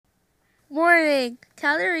Warning!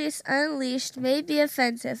 Calories Unleashed may be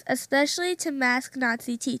offensive, especially to masked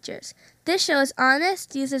Nazi teachers. This show is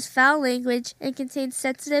honest, uses foul language, and contains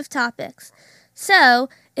sensitive topics. So,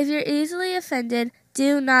 if you're easily offended,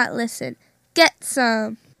 do not listen. Get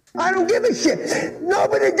some! I don't give a shit.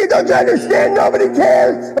 Nobody, don't you understand? Nobody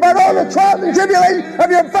cares about all the trials and tribulations of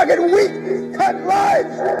your fucking weak, cut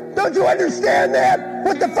lives. Don't you understand that?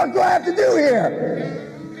 What the fuck do I have to do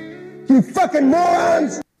here? You fucking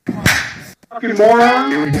morons! Fucking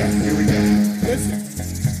moron! Here we go. Listen,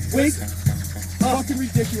 wake fucking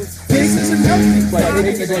ridiculous. This isn't healthy. Wait,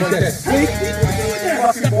 people are doing that.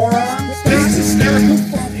 Fucking moron. This is hysterical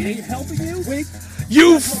fun. It ain't helping you. Wake.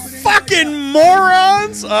 You fucking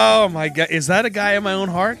morons! Oh my god, is that a guy of my own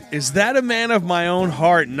heart? Is that a man of my own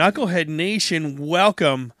heart? Knucklehead Nation,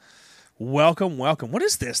 welcome. Welcome. What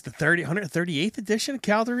is this? The 138th edition of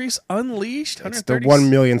Calories Unleashed? It's the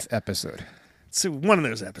 1,000,000th episode. It's one of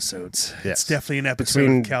those episodes. Yes. It's definitely an episode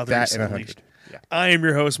Between of Calories that and Unleashed. 100. Yeah. I am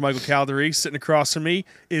your host, Michael Calderi. Sitting across from me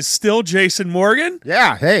is still Jason Morgan.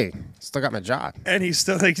 Yeah, hey, still got my job. And he's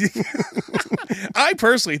still like, I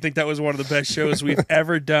personally think that was one of the best shows we've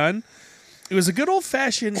ever done. It was a good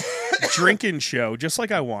old-fashioned drinking show, just like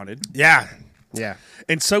I wanted. Yeah.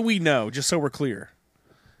 And so we know, just so we're clear,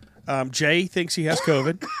 Jay thinks he has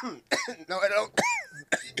COVID. No, I don't.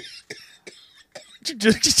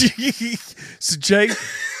 So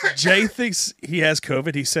Jay thinks he has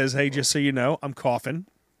COVID. He says, hey, just so you know, I'm coughing.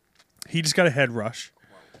 He just got a head rush.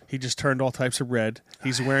 He just turned all types of red.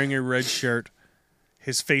 He's wearing a red shirt.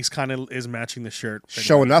 His face kind of is matching the shirt.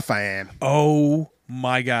 Show enough I am. Oh,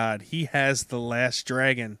 my God. He has the last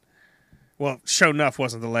dragon. Well, Show Enough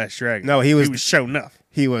wasn't the last dragon. No, he was Show Enough.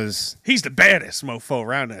 He's the baddest mofo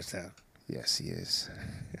around that town. Yes, he is.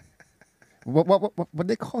 What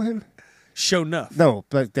they call him? Show Enough. No,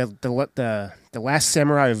 but the last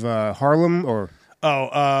samurai of Harlem, or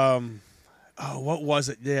what was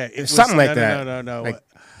it? Yeah, it was something like that. No. Like,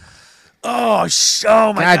 oh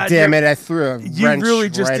my God! God damn it! I threw a You wrench really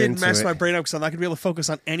just right didn't into mess it. my brain up because I'm not going to be able to focus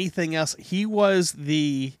on anything else. He was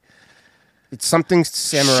the It's something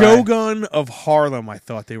samurai. Shogun of Harlem. I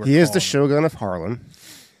thought they were. He is the calling him. Shogun of Harlem,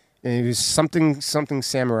 and he was something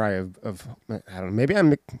samurai of I don't know. Maybe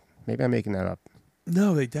I'm making that up.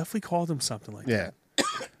 No, they definitely called him something like Yeah. that.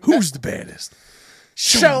 Who's the baddest?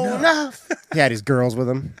 Show enough. He had his girls with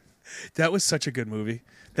him. That was such a good movie.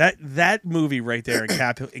 That movie right there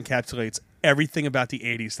encapsulates everything about the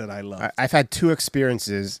 80s that I love. I've had 2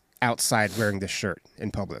 experiences outside wearing this shirt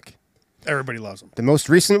in public. Everybody loves him. The most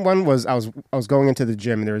recent one was I was going into the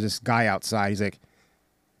gym and there was this guy outside. He's like,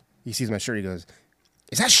 he sees my shirt. He goes,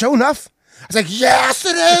 "Is that Show Enough?" I was like, "Yes,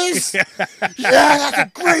 it is. Yeah, that's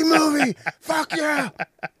a great movie. Fuck yeah!"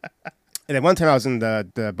 And then one time I was in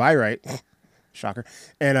the buy right, shocker,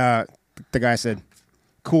 and the guy said,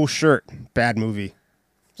 "Cool shirt, bad movie."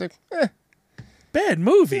 I was like, Bad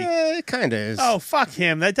movie. Yeah, it kind of is. Oh, fuck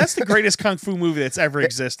him. That's the greatest kung fu movie that's ever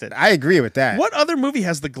existed. I agree with that. What other movie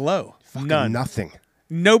has the glow? None. Nothing.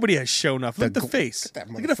 Nobody has shown up. Look at the face. Look at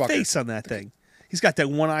that Look at the motherfucker. face on that thing. He's got that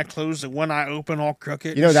one eye closed and one eye open, all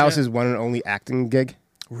crooked. You know, and that was shit. his one and only acting gig.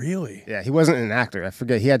 Really? Yeah, he wasn't an actor. I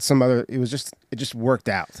forget. He had some other. It just worked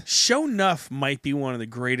out. Show Enough might be one of the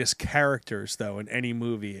greatest characters, though, in any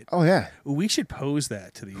movie. Oh yeah. We should pose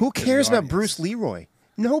that to the. Who to the cares about audience. Bruce Leroy?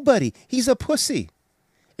 Nobody. He's a pussy.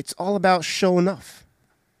 It's all about Show Enough.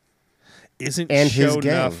 Isn't And his Show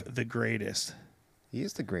Enough gang. the greatest? He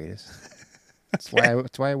is the greatest. That's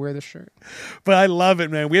why I wear this shirt. But I love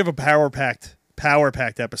it, man. We have a power packed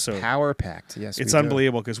episode. Power packed. Yes, It's we do.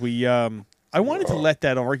 unbelievable because we. I wanted to let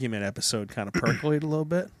that argument episode kind of percolate a little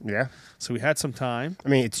bit, Yeah. so we had some time. I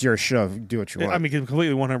mean, it's your show. Do what you want. I mean,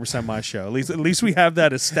 completely 100% my show. At least we have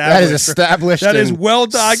that established. that is established. That is and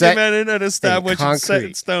well set documented and established and set in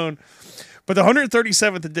concrete. stone. But the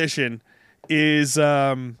 137th edition is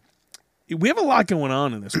we have a lot going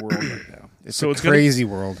on in this world right now. It's a crazy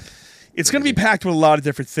world. It's going to be packed with a lot of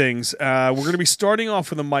different things. We're going to be starting off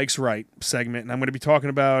with the Mike's Right segment, and I'm going to be talking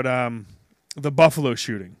about the Buffalo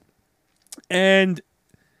shooting. And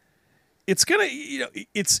it's going to,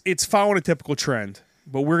 it's following a typical trend,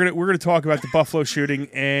 but we're going to talk about the Buffalo shooting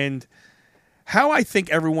and how I think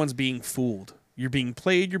everyone's being fooled. You're being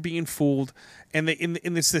played, you're being fooled, and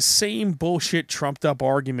it's the same bullshit trumped up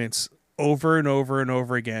arguments over and over and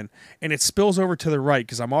over again, and it spills over to the right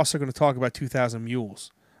because I'm also going to talk about 2,000 Mules.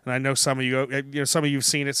 And I know some of some of you've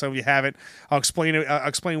seen it, some of you haven't. I'll explain it. I'll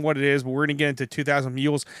explain what it is, but we're going to get into 2,000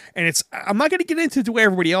 Mules, and I'm not going to get into it the way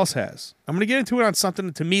everybody else has. I'm going to get into it on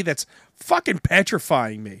something to me that's fucking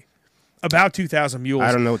petrifying me about 2,000 Mules.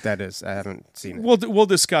 I don't know what that is. I haven't seen it. We'll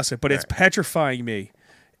discuss it, but it's petrifying me.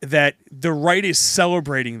 that the right is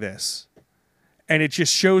celebrating this. And it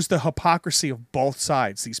just shows the hypocrisy of both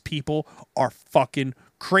sides. These people are fucking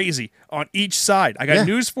crazy on each side. I got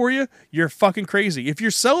news for you. You're fucking crazy. If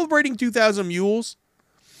you're celebrating 2,000 Mules,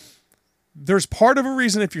 there's part of a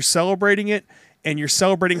reason if you're celebrating it and you're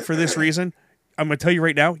celebrating for this reason. I'm going to tell you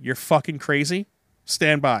right now, you're fucking crazy.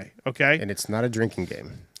 Stand by, okay? And it's not a drinking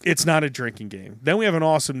game. It's not a drinking game. Then we have an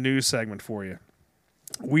awesome news segment for you.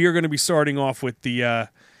 We are going to be starting off with the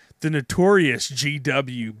notorious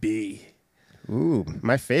GWB. Ooh,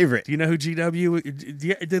 my favorite. Do you know who GW?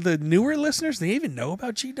 Do the newer listeners, they even know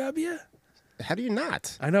about GW? How do you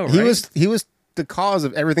not? I know, right? He was the cause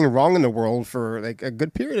of everything wrong in the world for like a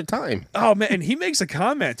good period of time. Oh man, and he makes a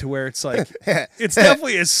comment to where it's like it's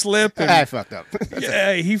definitely a slip. And, I fucked up.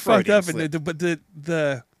 yeah, he fucked up, slip. but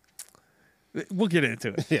the we'll get into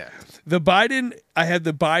it. Yeah. I had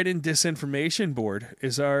the Biden disinformation board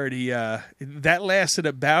is already that lasted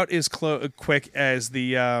about as quick as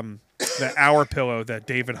the hour pillow that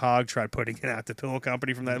David Hogg tried putting it out, the pillow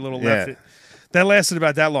company from that little left. That lasted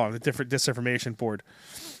about that long, the different disinformation board.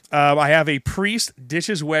 I have a priest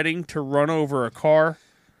ditches wedding to run over a car.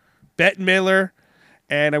 Bette Midler,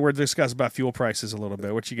 and we're discussing about fuel prices a little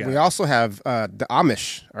bit. What you got? We also have the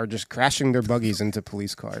Amish are just crashing their buggies into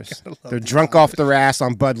police cars. They're drunk off their ass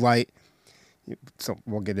on Bud Light. So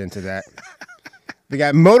we'll get into that. We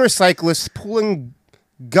got motorcyclists pulling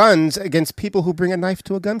guns against people who bring a knife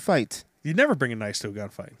to a gunfight. You never bring a knife to a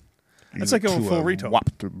gunfight. That's like going full retard. Wop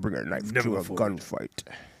to bring a knife Never to a go full gunfight.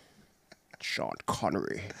 Sean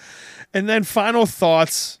Connery. And then final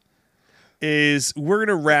thoughts is we're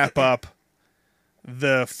going to wrap up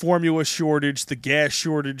the formula shortage, the gas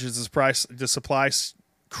shortage, the supply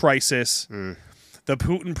crisis, the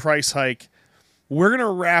Putin price hike. We're going to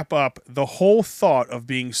wrap up the whole thought of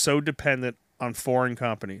being so dependent on foreign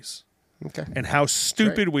companies. Okay. And how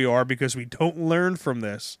stupid we are because we don't learn from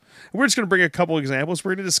this. We're just going to bring a couple examples.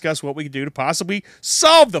 We're going to discuss what we can do to possibly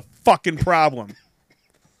solve the fucking problem.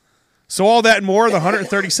 So all that and more, the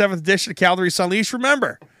 137th edition of Calories Unleashed.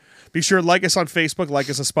 Remember, be sure to like us on Facebook, like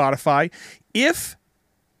us on Spotify. If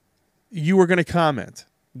you were going to comment,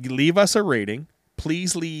 leave us a rating.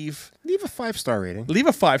 Please leave a 5-star rating. Leave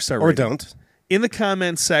a 5-star rating. Or don't. In the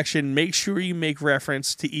comments section, make sure you make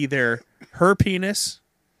reference to either her penis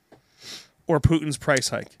or Putin's price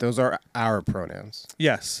hike. Those are our pronouns.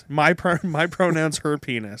 Yes. My pronoun's her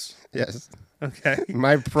penis. Yes. Okay.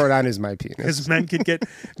 My pronoun is my penis. Because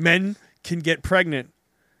men can get pregnant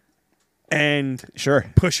and Sure.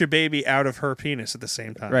 push a baby out of her penis at the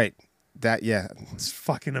same time. Right. That, yeah. It's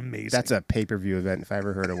fucking amazing. That's a pay-per-view event if I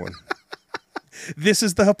ever heard of one. This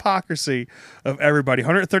is the hypocrisy of everybody.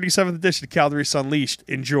 137th edition of Calories Unleashed.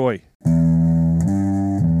 Enjoy.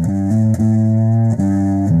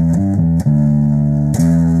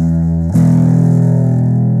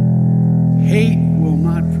 Hate will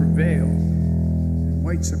not prevail.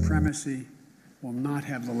 White supremacy will not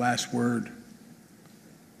have the last word.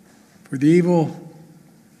 For the evil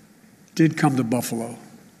did come to Buffalo. And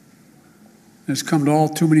it's come to all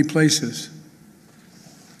too many places.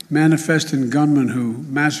 Manifest in gunmen who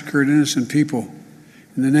massacred innocent people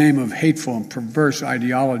in the name of hateful and perverse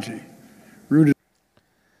ideology. Rooted.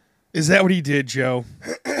 Is that what he did, Joe?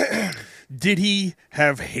 Did he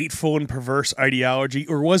have hateful and perverse ideology,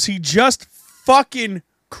 or was he just fucking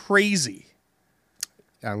crazy?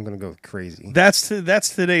 I'm going to go with crazy. That's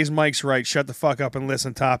today's Mike's Right. Shut the fuck up and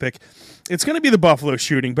listen topic. It's going to be the Buffalo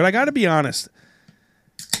shooting, but I got to be honest.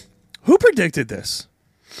 Who predicted this?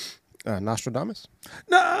 Nostradamus?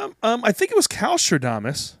 No, I think it was Cal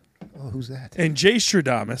Stradamus Oh, who's that? and Jay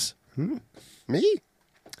Stradamus. Me?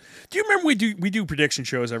 Do you remember we do prediction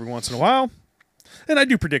shows every once in a while? And I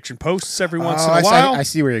do prediction posts every once in I a while. I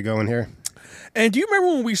see where you're going here. And do you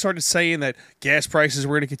remember when we started saying that gas prices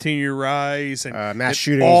were going to continue to rise and Mass that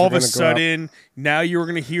shootings all were of a gonna go up? sudden now you were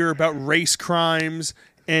going to hear about race crimes,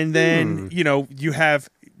 and then you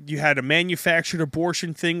had a manufactured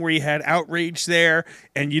abortion thing where you had outrage there,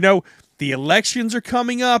 and the elections are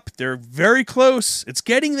coming up. They're very close. It's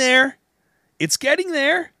getting there. It's getting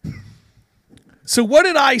there. So what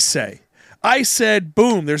did I say? I said,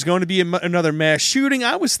 boom, there's going to be another mass shooting.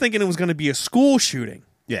 I was thinking it was going to be a school shooting.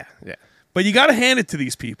 Yeah, yeah. But you got to hand it to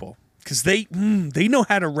these people because they know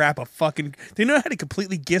how to they know how to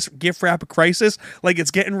completely gift wrap a crisis like it's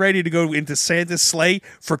getting ready to go into Santa's sleigh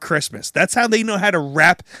for Christmas. That's how they know how to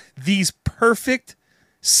wrap these perfect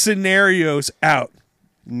scenarios out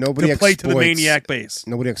Nobody to play to the exploits- maniac base.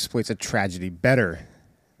 Nobody exploits a tragedy better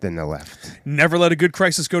than the left. Never let a good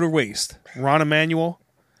crisis go to waste. Ron Emanuel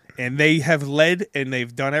And they have led and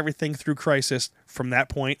they've done everything through crisis from that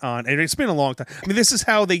point on. And it's been a long time. I mean, this is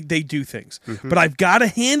how they do things. But I've got to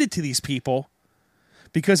hand it to these people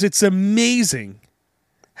because it's amazing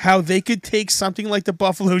how they could take something like the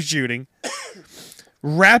Buffalo shooting,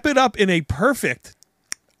 wrap it up in a perfect,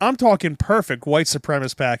 I'm talking perfect white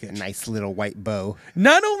supremacist package. Nice little white bow.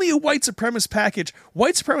 Not only a white supremacist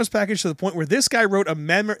package to the point where this guy wrote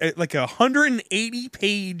like a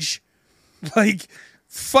 180-page, like,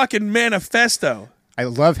 fucking manifesto. I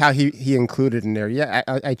love how he included in there. Yeah,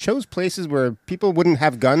 I chose places where people wouldn't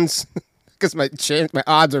have guns because my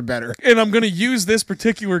odds are better. And I'm going to use this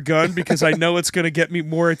particular gun because I know it's going to get me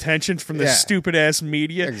more attention from the stupid ass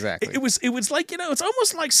media. Exactly. It was like, it's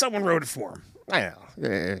almost like someone wrote it for him. I know.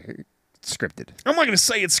 Scripted. I'm not going to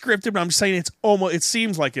say it's scripted, but I'm saying it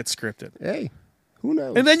seems like it's scripted. Hey, who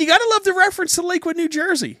knows? And then you got to love the reference to Lakewood, New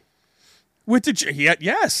Jersey.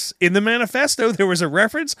 Yes, in the manifesto, there was a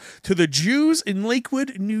reference to the Jews in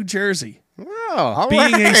Lakewood, New Jersey. Oh,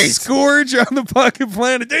 being a scourge on the fucking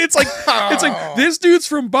planet. It's like this dude's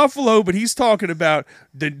from Buffalo, but he's talking about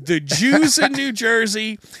the Jews in New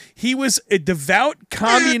Jersey. He was a devout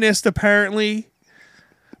communist, apparently,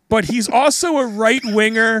 but he's also a right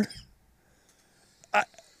winger.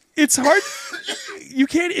 It's hard. You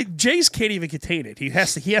can't. Jace can't even contain it. He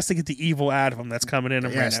has to get the evil out of him that's coming in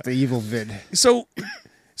him right now. The evil vid. So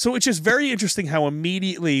it's just very interesting how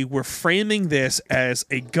immediately we're framing this as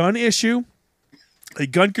a gun issue, a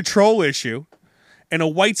gun control issue, and a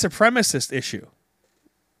white supremacist issue.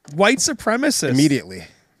 White supremacists. Immediately.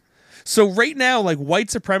 So right now, like, white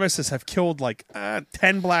supremacists have killed like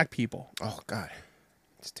 10 black people. Oh, God.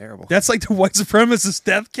 It's terrible. That's like the white supremacist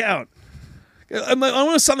death count. I don't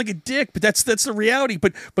want to sound like a dick, but that's the reality.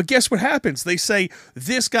 But guess what happens? They say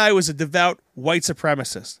this guy was a devout white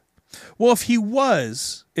supremacist. Well, if he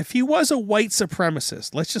was a white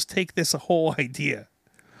supremacist, let's just take this a whole idea,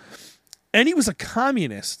 and he was a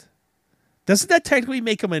communist, doesn't that technically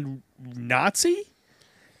make him a Nazi?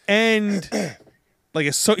 And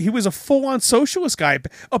he was a full-on socialist guy.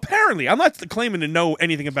 Apparently, I'm not claiming to know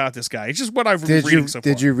anything about this guy. It's just what I've been reading so far.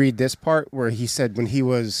 Did you read this part where he said when he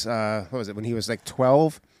was when he was like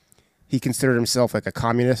 12, he considered himself like a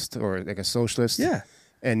communist or like a socialist? Yeah.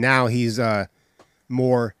 And now he's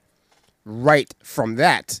more right from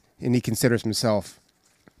that, and he considers himself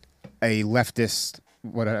a leftist,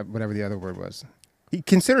 whatever the other word was. He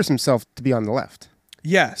considers himself to be on the left.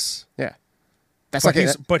 Yes. Yeah. That's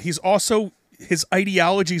but he's also, his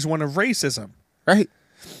ideology is one of racism. Right.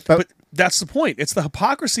 But that's the point. It's the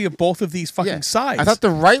hypocrisy of both of these fucking sides. I thought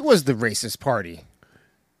the right was the racist party.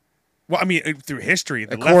 Well, I mean, through history,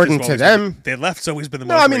 according to them, the left's always been the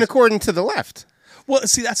most. No, I mean, racist. according to the left. Well,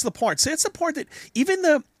 see, that's the part. See, that's the part that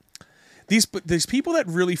even these people that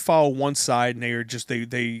really follow one side and they are just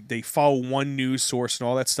they follow one news source and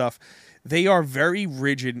all that stuff. They are very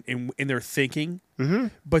rigid in their thinking,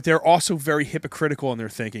 but they're also very hypocritical in their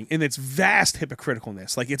thinking, and it's vast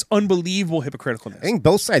hypocriticalness. Like, it's unbelievable hypocriticalness. I think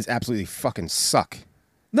both sides absolutely fucking suck.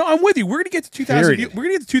 No, I'm with you. We're gonna get to 2000. We're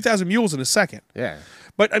gonna get to 2,000 Mules in a second. Yeah,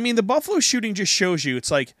 but I mean, the Buffalo shooting just shows you.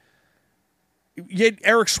 It's like you had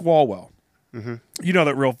Eric Swalwell. Mm-hmm. You know,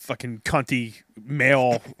 that real fucking cunty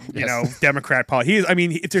male, Democrat politician. I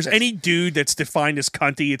mean, if there's any dude that's defined as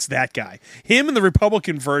cunty, it's that guy. Him and the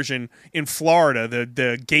Republican version in Florida,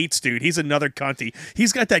 the Gates dude, he's another cunty.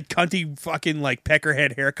 He's got that cunty fucking like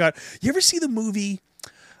peckerhead haircut. You ever see the movie?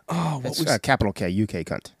 Oh, what was capital K, UK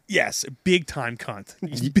cunt? Yes, big time cunt.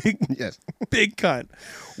 Yes, big cunt.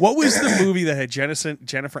 What was the movie that had Jennifer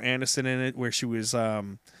Aniston in it, where she was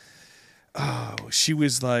she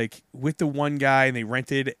was like with the one guy, and they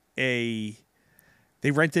rented like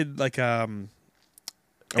a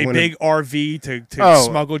big RV to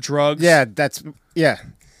smuggle drugs. Yeah, and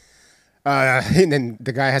then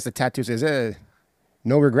the guy has the tattoo says,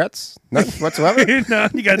 "No regrets, none whatsoever." No,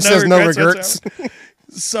 you got no regrets.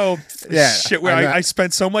 So shit. I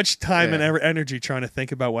spent so much time and energy trying to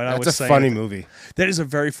think about what I was saying. That's a funny movie. That is a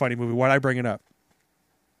very funny movie. Why'd I bring it up?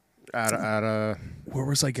 Where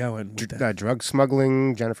was I going? Drug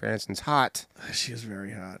smuggling. Jennifer Aniston's hot. She is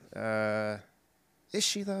very hot. Is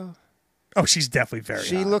she though? Oh, she's definitely very hot.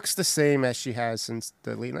 She looks the same as she has since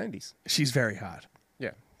the late 90s. She's very hot.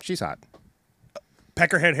 Yeah, she's hot.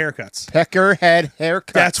 Peckerhead haircuts.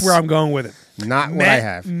 That's where I'm going with it. Not what I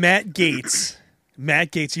have. Matt Gates.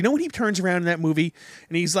 You know when he turns around in that movie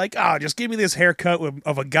and he's like, just give me this haircut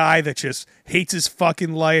of a guy that just hates his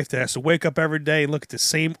fucking life, that has to wake up every day and look at the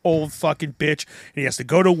same old fucking bitch, and he has to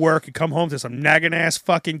go to work and come home to some nagging ass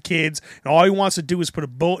fucking kids, and all he wants to do is put a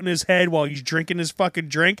bullet in his head while he's drinking his fucking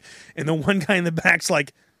drink, and the one guy in the back's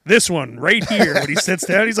like, This one right here. When he sits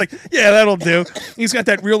down, he's like, yeah, that'll do. He's got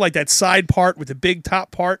that real, like, that side part with the big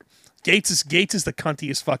top part. Gates is the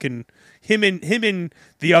cuntiest fucking, him and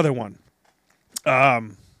the other one.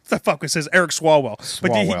 The fuck was his Eric Swalwell.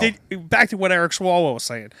 But he did, back to what Eric Swalwell was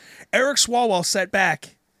saying. Eric Swalwell sat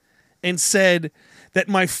back and said that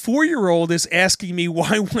my 4-year-old is asking me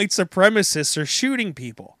why white supremacists are shooting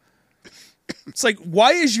people. It's like,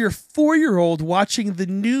 why is your 4-year-old watching the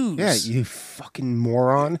news? Yeah, you fucking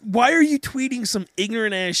moron. Why are you tweeting some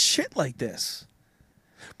ignorant ass shit like this?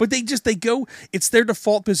 But they go, it's their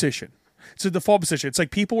default position. It's a default position. It's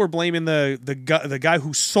like people were blaming the guy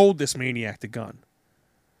who sold this maniac the gun.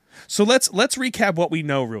 So let's recap what we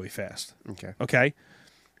know really fast. Okay.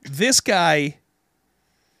 This guy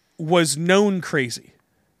was known crazy.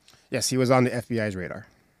 Yes, he was on the FBI's radar.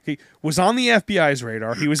 He was on the FBI's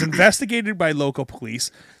radar. He was investigated by local police.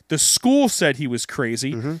 The school said he was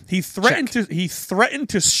crazy. Mm-hmm. He threatened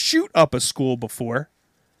to shoot up a school before.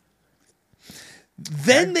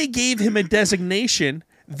 Then they gave him a designation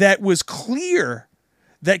that was clear,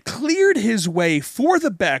 that cleared his way for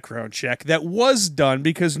the background check that was done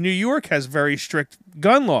because New York has very strict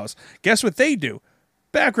gun laws. Guess what they do?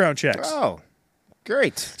 Background checks. Oh,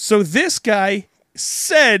 great. So this guy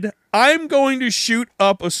said, I'm going to shoot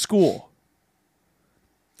up a school.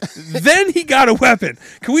 Then he got a weapon.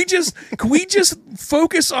 Can we just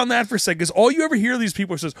focus on that for a second? Because all you ever hear these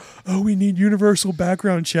people says, "Oh, we need universal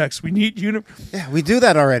background checks. We need Yeah, we do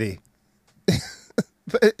that already.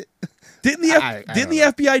 But didn't the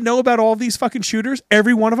FBI know about all these fucking shooters?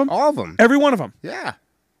 Every one of them. All of them. Every one of them. Yeah.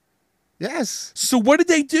 Yes. So what did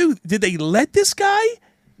they do? Did they let this guy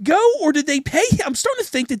go, or did they pay him? I'm starting to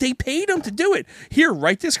think that they paid him to do it. Here,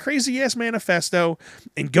 write this crazy ass manifesto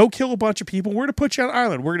and go kill a bunch of people. We're going to put you on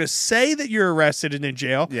Ireland. We're going to say that you're arrested and in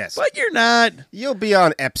jail. Yes. But you're not. You'll be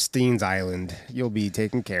on Epstein's Island. You'll be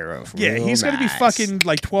taken care of. Yeah, he's going to be fucking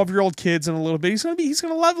like 12-year-old kids in a little bit. He's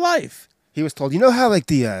going to love life. He was told, you know how like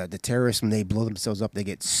the terrorists, when they blow themselves up, they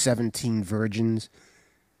get 17 virgins?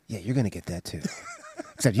 Yeah, you're going to get that too.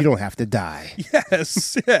 Except you don't have to die.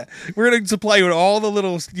 Yes. Yeah. We're going to supply you with all the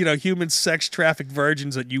little, human sex trafficked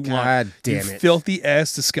virgins that you want. God damn you it. Filthy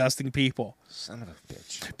ass, disgusting people. Son of a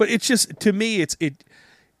bitch. But it's just, to me,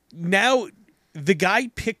 now the guy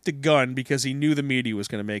picked a gun because he knew the media was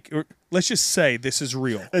going to make, or let's just say this is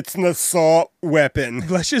real. It's an assault weapon.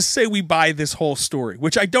 Let's just say we buy this whole story,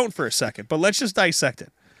 which I don't for a second, but let's just dissect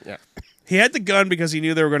it. Yeah. He had the gun because he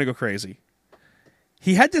knew they were going to go crazy.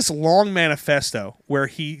 He had this long manifesto where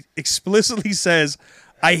he explicitly says,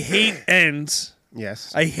 I hate ends.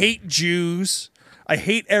 Yes. I hate Jews. I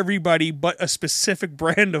hate everybody but a specific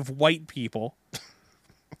brand of white people.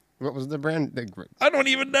 What was the brand? I don't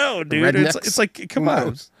even know, dude. It's like, come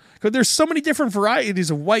on. Because there's so many different varieties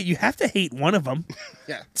of white. You have to hate one of them.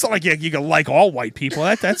 Yeah. It's not like you can like all white people.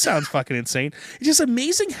 That sounds fucking insane. It's just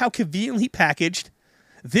amazing how conveniently packaged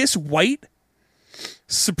this white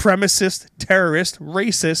supremacist, terrorist,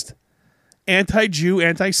 racist, anti-Jew,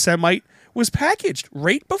 anti-Semite was packaged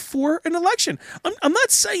right before an election. I'm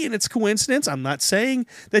not saying it's coincidence. I'm not saying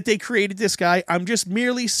that they created this guy. I'm just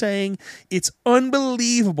merely saying it's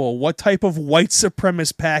unbelievable what type of white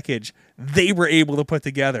supremacist package they were able to put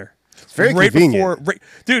together. It's very convenient.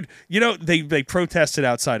 Dude, they protested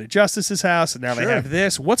outside of Justice's house, and now they have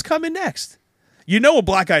this. What's coming next? A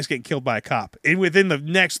black guy's getting killed by a cop within the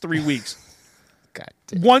next 3 weeks. God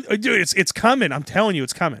damn. Dude, it's coming. I'm telling you,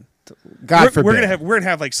 it's coming. God forbid. We're gonna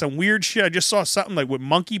have like some weird shit. I just saw something like with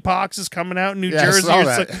monkeypox is coming out in New Jersey. I saw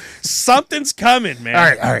that. Like, something's coming, man.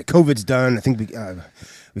 All right. COVID's done. I think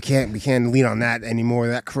we can't lean on that anymore.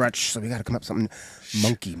 That crutch. So we got to come up with something.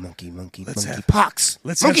 Monkeypox.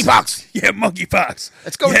 Monkeypox. Yeah, monkeypox.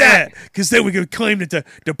 Let's go with that. Because then we could claim that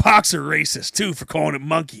the pox are racist too for calling it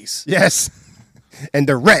monkeys. Yes. And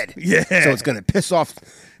they're red. Yeah. So it's gonna piss off,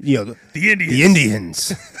 the Indians. The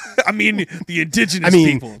Indians. I mean, the indigenous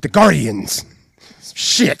people. The Guardians.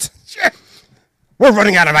 Shit. We're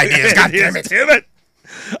running out of ideas. God damn it. Damn it.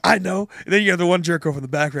 I know. And then you have the one jerk over in the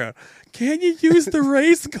background. Can you use the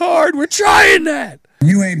race card? We're trying that.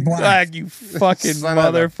 You ain't black. You fucking Son of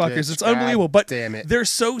a motherfuckers. bitch. It's unbelievable. But damn it. they're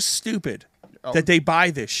so stupid that they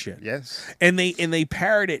buy this shit. Yes. And they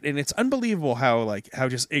parrot it, and it's unbelievable how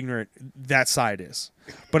just ignorant that side is.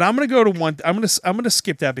 But I'm gonna go to one. I'm gonna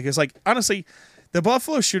skip that because honestly, the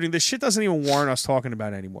Buffalo shooting, this shit doesn't even warrant us talking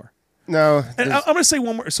about it anymore. No. And I'm gonna say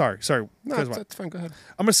one more. Sorry. No, that's fine. Go ahead.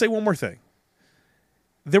 I'm gonna say one more thing.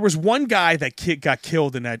 There was one guy that got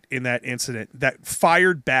killed in that incident that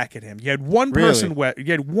fired back at him. You had one person. Really?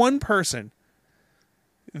 You had one person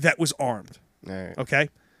that was armed. All right. Okay,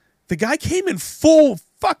 the guy came in full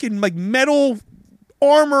fucking metal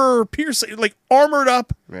armor piercing, like armored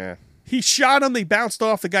up. Yeah. He shot him. They bounced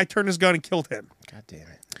off. The guy turned his gun and killed him. God damn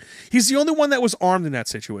it. He's the only one that was armed in that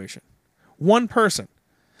situation. One person.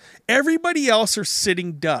 Everybody else are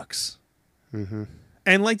sitting ducks. Mm-hmm.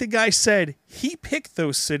 And like the guy said, he picked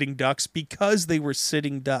those sitting ducks because they were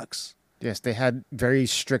sitting ducks. Yes, they had very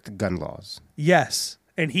strict gun laws. Yes.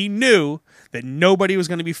 And he knew that nobody was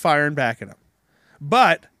going to be firing back at him.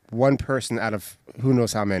 But One person out of who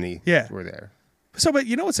knows how many were there. So, but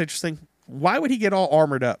you know what's interesting? Why would he get all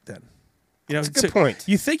armored up then? You know, That's a good point.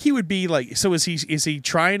 You think he would be like? So is he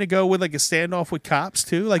trying to go with like a standoff with cops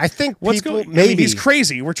too? Like I think what's people- going? I mean, maybe. he's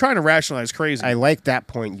crazy. We're trying to rationalize crazy. I like that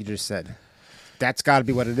point you just said. That's got to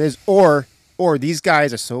be what it is. Or these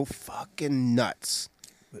guys are so fucking nuts.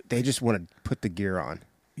 They just want to put the gear on.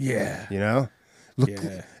 yeah. You know? Look,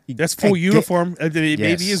 Yeah. That's full uniform. Maybe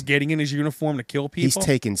he's getting in his uniform to kill people. He's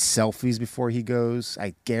taking selfies before he goes.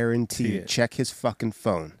 I guarantee you. Yeah. Check his fucking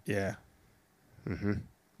phone. Yeah. Mm-hmm.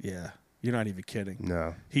 Yeah. You're not even kidding.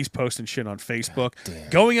 No. He's posting shit on Facebook. damn.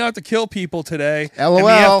 Going out to kill people today. LOL.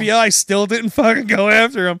 And the FBI still didn't fucking go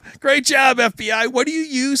after him. Great job, FBI. What do you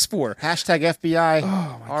use for? Hashtag FBI.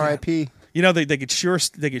 Oh, RIP. You know, they could sure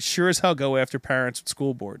as hell go after parents at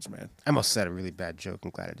school boards, man. I almost said a really bad joke. I'm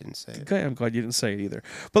glad I didn't say it. Okay, I'm glad you didn't say it either.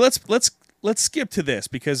 But let's skip to this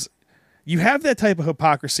because you have that type of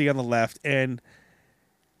hypocrisy on the left, and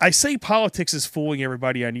I say politics is fooling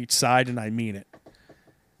everybody on each side, and I mean it.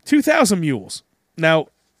 2,000 Mules. Now,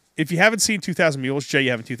 if you haven't seen 2,000 Mules, Jay,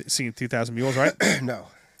 you haven't seen 2,000 Mules, right? No.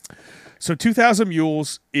 So 2,000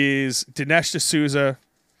 Mules is Dinesh D'Souza.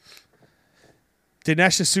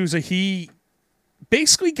 Dinesh D'Souza, he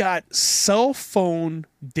basically got cell phone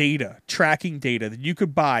data, tracking data that you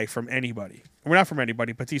could buy from anybody. Well, not from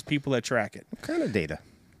anybody, but these people that track it. What kind of data?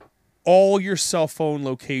 All your cell phone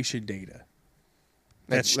location data.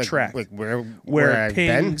 That's tracked. Like where I've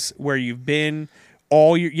pings, where you've been,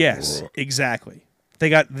 all your exactly.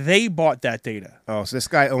 They bought that data. Oh, so this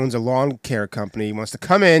guy owns a lawn care company. He wants to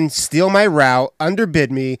come in, steal my route,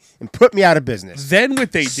 underbid me, and put me out of business. Then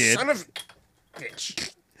what they did, Son of a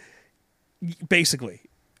bitch. basically,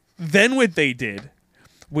 then what they did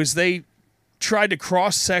was they tried to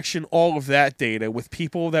cross-section all of that data with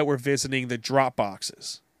people that were visiting the drop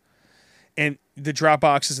boxes. And the drop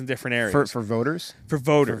boxes in different areas. For voters? For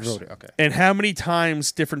voters. Okay. And how many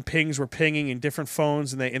times different pings were pinging in different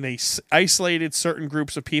phones, and they isolated certain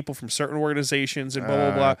groups of people from certain organizations and blah,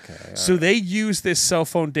 blah, blah. Okay, so they used this cell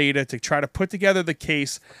phone data to try to put together the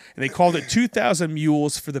case, and they called it 2,000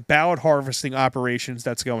 Mules for the ballot harvesting operations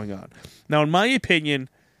that's going on. Now, in my opinion,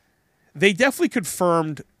 they definitely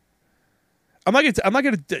confirmed. I'm not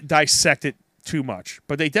going to dissect it too much,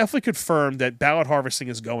 but they definitely confirmed that ballot harvesting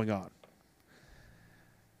is going on.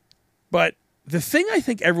 But the thing I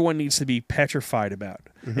think everyone needs to be petrified about,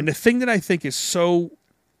 and the thing that I think is so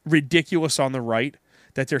ridiculous on the right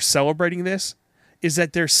that they're celebrating this, is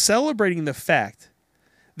that they're celebrating the fact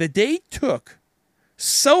that they took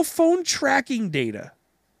cell phone tracking data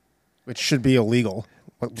Which should be illegal.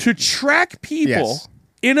 to track people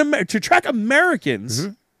Yes. to track Americans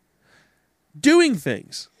doing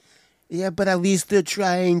things. Yeah, but at least they're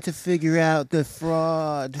trying to figure out the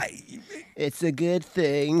fraud. It's a good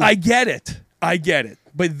thing. I get it.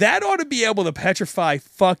 But that ought to be able to petrify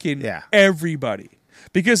fucking everybody.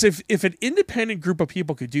 Because if an independent group of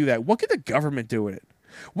people could do that, what could the government do with it?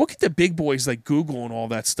 What could the big boys like Google and all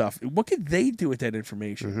that stuff, what could they do with that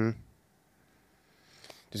information?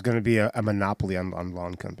 There's going to be a monopoly on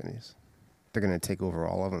lawn companies. They're going to take over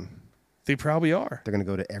all of them. They probably are. They're going to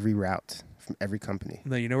go to every route from every company.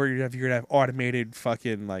 No, you know where you're going to have automated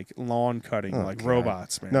fucking like lawn cutting, like God.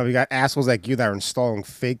 robots, man. No, we got assholes like you that are installing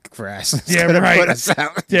fake grass. It's Damn gonna right. put us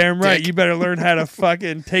out. Damn right. Dick. You better learn how to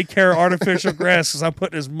fucking take care of artificial grass because I'm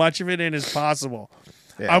putting as much of it in as possible.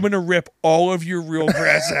 Yeah. I'm going to rip all of your real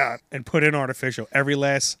grass out and put in artificial. Every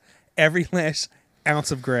last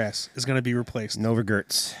ounce of grass is going to be replaced. No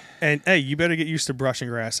regrets. And hey, you better get used to brushing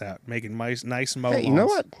grass out, making nice mow Hey, you know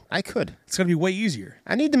lawns. what? I could. It's going to be way easier.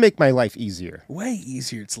 I need to make my life easier. Way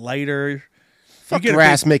easier. It's lighter. Fuck get a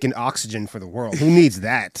grass making oxygen for the world. Who needs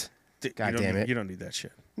that? God damn it. You don't need that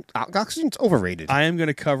shit. Oxygen's overrated. I am going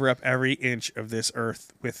to cover up every inch of this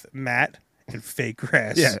earth with mat and fake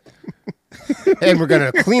grass. Yeah. And we're going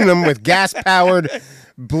to clean them with gas-powered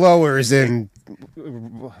blowers and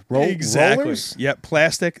Exactly. rollers? Yep.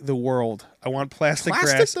 Plastic the world. I want plastic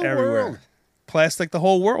grass the everywhere. world. Plastic the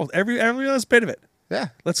whole world. Every last bit of it. Yeah.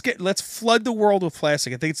 Let's flood the world with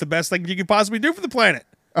plastic. I think it's the best thing you could possibly do for the planet.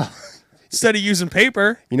 Instead of using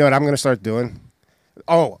paper. You know what I'm going to start doing?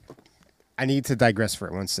 Oh, I need to digress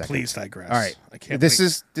for 1 second. Please digress. All right. I can't.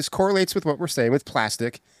 This correlates with what we're saying with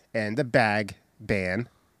plastic and the bag ban,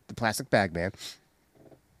 the plastic bag ban.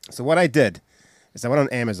 So what I did is I went on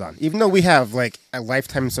Amazon, even though we have like a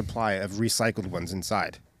lifetime supply of recycled ones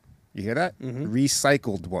inside. You hear that? Mm-hmm.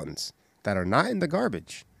 Recycled ones that are not in the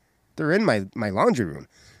garbage. They're in my laundry room.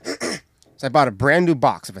 So I bought a brand new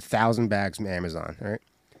box of 1,000 bags from Amazon. All right.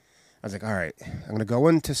 I was like, all right, I'm gonna go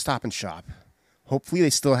into Stop and Shop. Hopefully they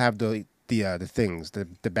still have the things,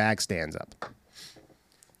 the bag stands up.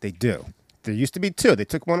 They do. There used to be 2. They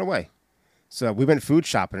took one away. So we went food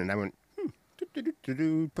shopping, and I went,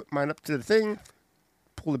 put mine up to the thing,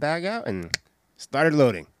 pull the bag out, and started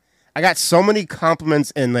loading. I got so many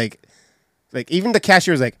compliments, and like even the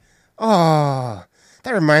cashier was like, "Oh,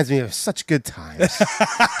 that reminds me of such good times.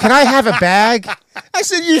 Can I have a bag?" I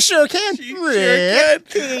said, "You sure can." Sure can.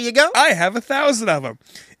 Here you go. I have 1,000 of them.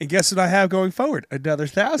 And guess what I have going forward? Another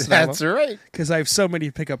 1,000 of them. That's right. Because I have so many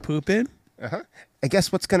to pick up poop in. And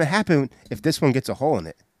guess what's gonna happen if this one gets a hole in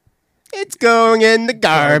it? It's going in the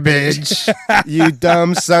garbage. You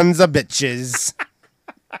dumb sons of bitches.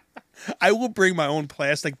 I will bring my own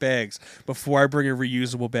plastic bags before I bring a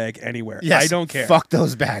reusable bag anywhere. Yes, I don't care. Fuck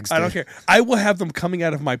those bags. I don't dude. care. I will have them coming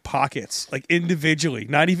out of my pockets, like individually,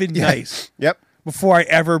 not even nice, Yep. before I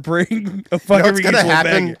ever bring a You know fucking what's gonna reusable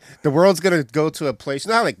happen? bag. The world's gonna go to a place. You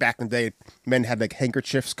know how like back in the day, men had like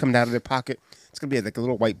handkerchiefs coming out of their pocket. It's gonna be like a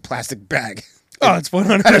little white plastic bag Oh, it's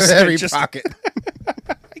 100% out of every just, pocket.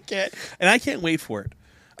 I can't wait for it.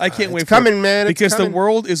 I can't wait it's for coming, it. man. It's Because coming. the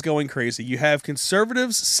world is going crazy. You have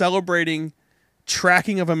conservatives celebrating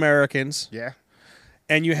tracking of Americans, Yeah.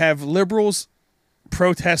 and you have liberals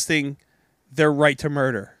protesting their right to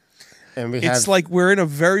murder. And we It's have like we're in a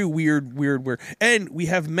very weird. And we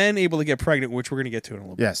have men able to get pregnant, which we're going to get to in a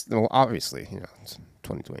little bit. yes. Well, obviously, it's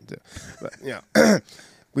 2022, but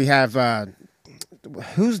we have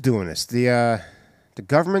who's doing this? The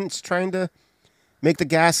government's trying to make the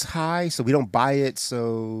gas high so we don't buy it,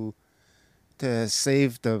 so to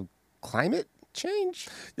save the climate change.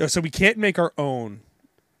 So we can't make our own,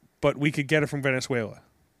 but we could get it from Venezuela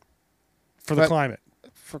for the But- climate.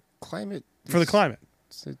 For climate. For the climate.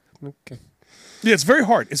 Okay. Yeah, it's very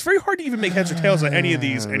hard. It's very hard to even make heads or tails on any of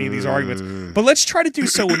these arguments. But let's try to do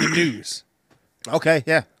so in the news. Okay.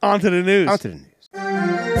 Yeah. On to the news. On to the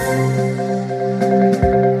news.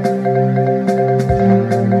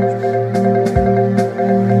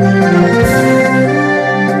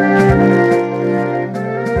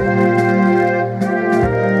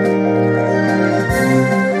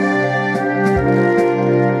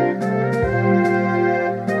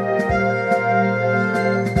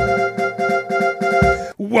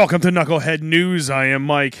 Welcome to Knucklehead News. I am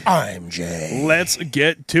Mike. I'm Jay. Let's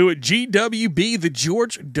get to it. GWB, the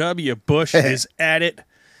George W. Bush, is at it.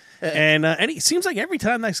 And he seems like every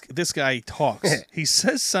time this guy talks, he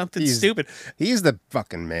says something stupid. He's the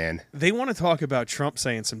fucking man. They want to talk about Trump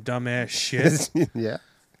saying some dumbass shit. Yeah.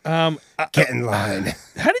 Get in line.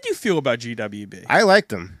 How did you feel about GWB? I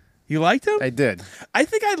liked him. You liked him? I did. I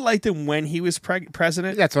think I liked him when he was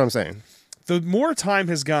president. That's what I'm saying. The more time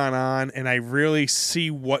has gone on, and I really see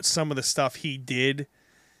what some of the stuff he did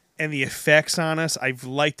and the effects on us, I've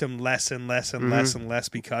liked him less and less and less and less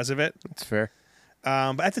because of it. That's fair.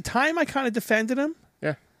 But at the time, I kind of defended him.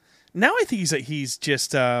 Yeah. Now I think he's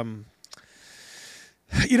just, when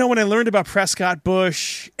I learned about Prescott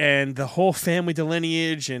Bush and the whole family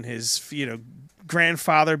lineage and his,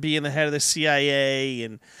 grandfather being the head of the CIA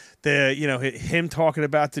and him talking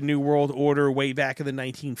about the New World Order way back in the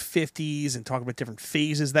 1950s and talking about different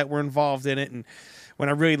phases that were involved in it. And when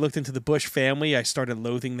I really looked into the Bush family, I started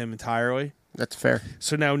loathing them entirely. That's fair.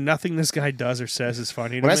 So now nothing this guy does or says is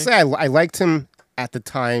funny to When I me. say I liked him at the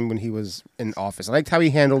time when he was in office, I liked how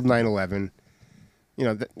he handled 9/11.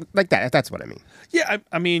 Like that. That's what I mean. Yeah,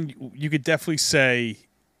 I mean, you could definitely say,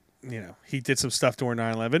 he did some stuff during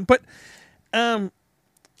 9/11, but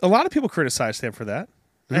a lot of people criticized him for that.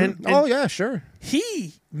 And Oh yeah, sure.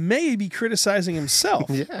 he may be criticizing himself.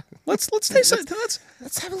 Yeah. Let's take Let's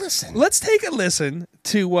have a listen. let's take a listen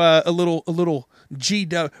to a little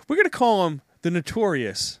GW. We're gonna call him the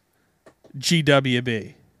notorious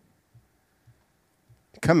GWB.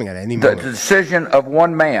 Coming at any The moment. decision of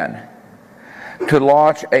one man to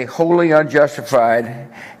launch a wholly unjustified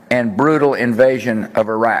and brutal invasion of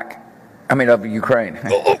of Ukraine.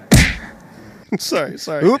 Sorry.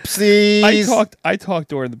 Oopsies. I talked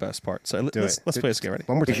during the best part. So let's it. play this. Get ready.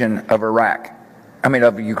 One more time. Invasion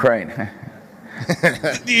of Ukraine.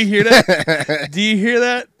 Do you hear that? Do you hear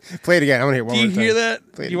that? Play it again. I want to hear it one Do you more time. hear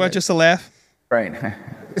that? Play it You want again. just a laugh? Ukraine.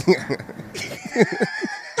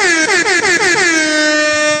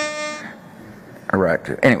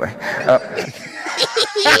 right. Anyway.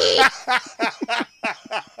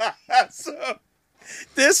 So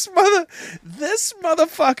this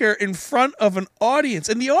motherfucker in front of an audience,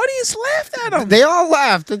 and the audience laughed at him. They all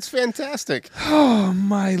laughed. It's fantastic. Oh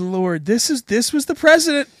my lord! This was the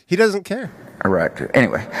president. He doesn't care. All right.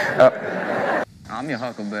 Anyway. I'm your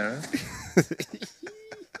huckleberry.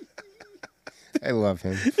 I love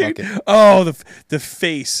him. Fuck it. Oh, the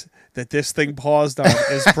face that this thing paused on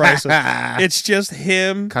is priceless. It's just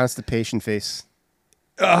him. Constipation face.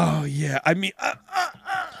 Oh yeah. I mean, I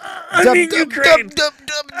mean Ukraine.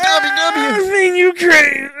 I mean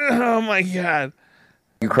Ukraine. Oh my god.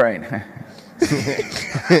 Ukraine.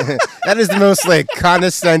 That is the most like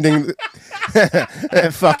condescending.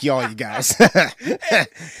 Fuck y'all, you guys.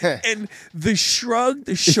 And the shrug,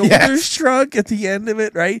 the shoulder shrug at the end of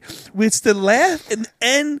it, right? With the laugh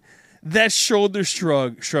and that shoulder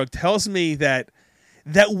shrug tells me that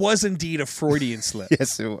was indeed a Freudian slip.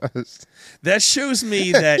 Yes, it was. That shows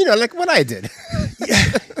me that like what I did.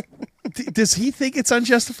 Yeah. Does he think it's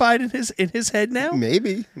unjustified in his head now?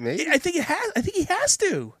 Maybe. I think it has. I think he has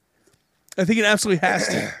to. I think it absolutely has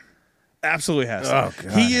to. Absolutely has to. Oh,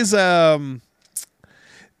 God. He is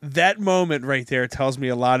that moment right there tells me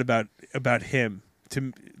a lot about him.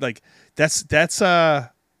 To like that's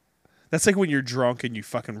like when you're drunk and you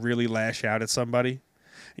fucking really lash out at somebody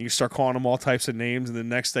and you start calling them all types of names, and the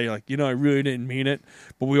next day you're like, I really didn't mean it,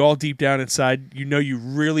 but we all deep down inside, you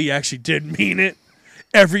really actually did mean it.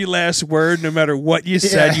 Every last word, no matter what you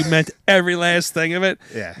said, you meant every last thing of it.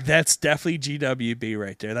 Yeah. That's definitely GWB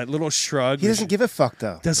right there. That little shrug. He doesn't give a fuck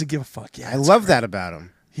though. Doesn't give a fuck. Yeah, I love that about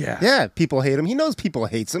him. Yeah. Yeah, people hate him. He knows people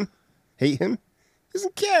hate him. He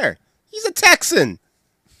doesn't care. He's a Texan.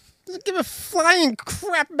 Doesn't give a flying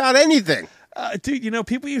crap about anything. Dude,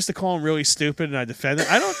 people used to call him really stupid, and I defend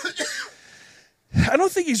it. I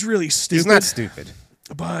don't think he's really stupid. He's not stupid.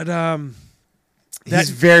 But he's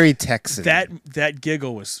very Texan. That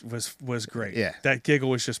giggle was great. Yeah. That giggle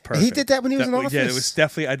was just perfect. He did that when he was in office. Yeah, it was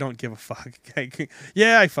definitely I don't give a fuck.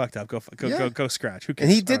 Yeah, I fucked up. Go scratch. Who cares?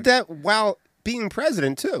 And he did that while being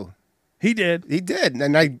president too. He did.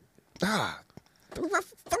 And I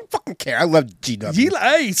don't fucking care. I love GW.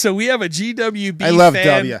 Hey, so we have a GWB I love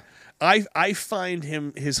fan. W. I find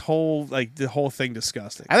the whole thing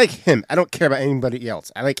disgusting. I like him. I don't care about anybody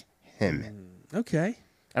else. I like him. Okay.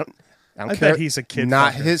 I don't I care. bet he's a kid.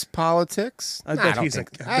 Not fucker. his politics. I bet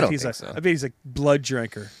he's a blood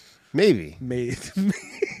drinker. Maybe. Maybe.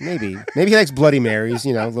 Maybe he likes Bloody Marys.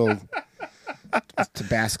 A little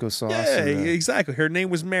Tabasco sauce. Yeah, and, exactly. Her name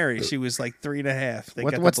was Mary. She was like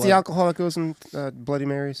 3.5. What's the alcohol that goes in Bloody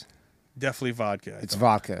Marys? Definitely vodka. It's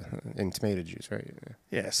vodka and tomato juice, right?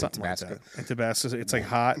 Yeah, something like Tabasco. that. And Tabasco, it's like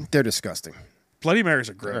hot. They're disgusting. Bloody Marys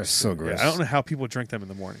are gross. They're so gross. Yeah, I don't know how people drink them in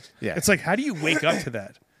the mornings. Yeah. It's like, how do you wake up to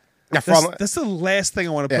that? Now, That's the last thing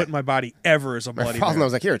I want to put in my body ever is a Bloody my Mary. I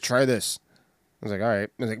was like, here, try this. I was like, all right.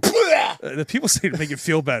 I was like, the people say to make you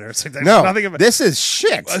feel better. It's like, there's no, nothing about this is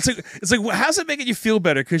shit. It's like, how's it making you feel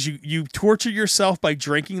better? Because you tortured yourself by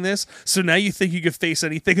drinking this, so now you think you could face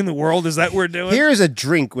anything in the world? Is that what we're doing? Here is a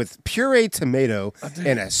drink with pureed tomato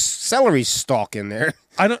and a celery stalk in there.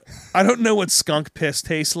 I don't know what skunk piss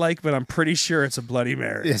tastes like, but I'm pretty sure it's a Bloody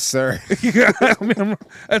Mary. Yes, sir. I mean,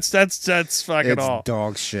 that's fucking It's all.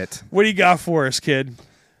 dog shit. What do you got for us, kid?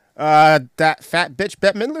 That fat bitch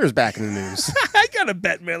Bette Midler is back in the news. I got a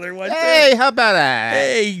Bette Midler one. Hey, how about that?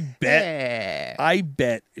 Hey, Bet. Yeah. I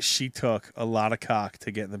bet she took a lot of cock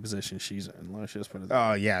to get in the position she's in. Let's just put it.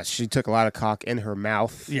 Oh yeah, she took a lot of cock in her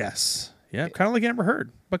mouth. Yes. Yeah, kind of like Amber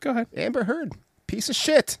Heard. But go ahead. Amber Heard, piece of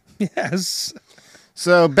shit. Yes.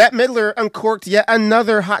 So Bette Midler uncorked yet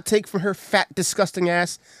another hot take from her fat, disgusting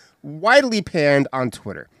ass, widely panned on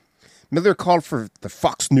Twitter. Midler called for the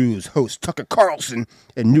Fox News host Tucker Carlson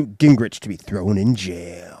and Newt Gingrich to be thrown in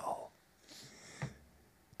jail.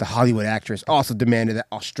 The Hollywood actress also demanded that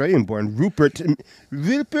Australian-born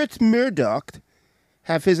Rupert Murdoch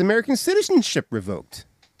have his American citizenship revoked.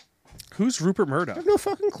 Who's Rupert I Murdoch? have no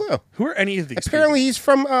fucking clue. Who are any of these Apparently he's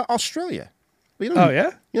from Australia. Well, you know who-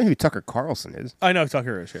 yeah? You know who Tucker Carlson is. I know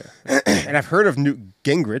Tucker is, yeah. And I've heard of Newt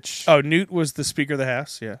Gingrich. Oh, Newt was the Speaker of the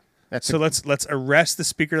House, yeah. That's So let's arrest the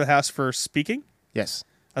Speaker of the House for speaking? Yes.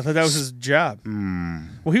 I thought that was his job.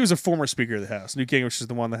 Well, he was a former Speaker of the House. Newt Gingrich is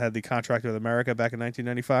the one that had the contract with America back in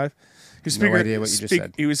 1995. He was No idea what you just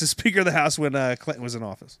said. He was the Speaker of the House when Clinton was in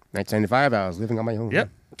office. 1995, I was living on my own. Yep.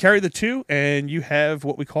 Carry the two, and you have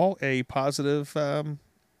what we call a positive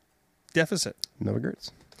deficit. No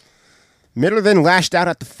regrets. Midler then lashed out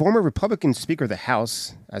at the former Republican Speaker of the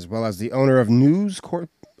House, as well as the owner of News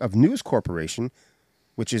Corporation,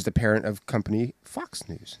 which is the parent of company Fox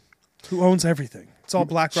News. Who owns everything? It's all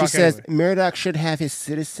BlackRock. She says anyway. Murdoch should have his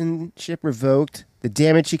citizenship revoked. The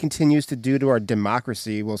damage he continues to do to our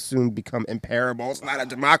democracy will soon become imparable. It's not a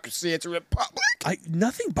democracy, it's a republic.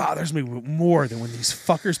 Nothing bothers me more than when these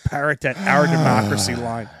fuckers parrot that our democracy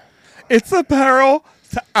line. It's a peril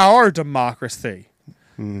to our democracy.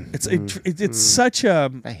 It's such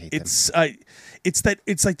a. I hate it's it's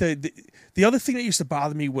like the other thing that used to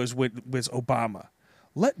bother me was Obama.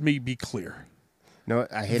 Let me be clear. No,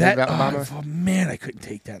 I hate That it about Obama. oh man, I couldn't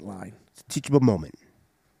take that line. It's a teachable moment.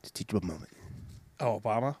 It's a teachable moment. Oh,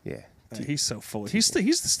 Obama. Yeah. He's so full. He's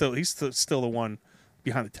still the one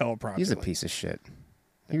behind the teleprompter. He's a piece of shit.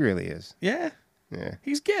 He really is. Yeah. Yeah.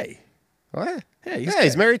 He's gay. What? Yeah,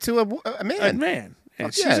 He's married to a man. A man. And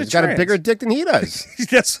Fuck she's yeah, he's got a trans. bigger dick than he does.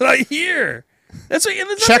 That's what I hear. That's what. And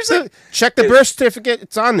the check the birth certificate.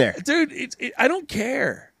 It's on there. dude. I don't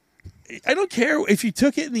care. I don't care if you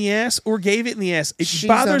took it in the ass or gave it in the ass. It She's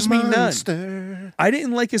bothers a me none. monster. I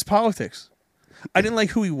didn't like his politics. I didn't like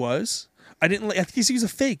who he was. I didn't like. I think he was a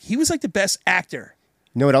fake. He was like the best actor.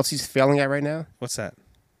 You know what else he's failing at right now? What's that?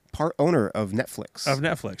 Part owner of Netflix. Of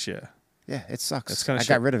Netflix, yeah. Yeah, it sucks. That's kinda I shit.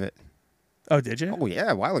 got rid of it. Oh, did you? Oh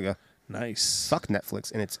yeah, a while ago. Nice. Fuck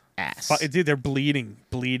Netflix and its ass. Dude, they're bleeding.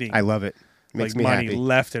 I love it. Makes like me money happy.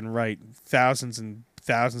 left and right. Thousands and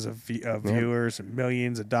thousands of viewers and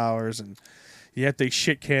millions of dollars, and yet they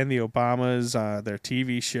shit can the Obamas. Their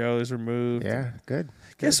TV show is removed. Yeah, good.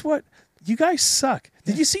 Guess what? You guys suck.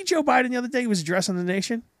 Did you see Joe Biden the other day? He was addressing the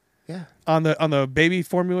nation Yeah. on the baby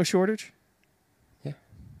formula shortage. Yeah.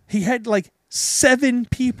 He had like 7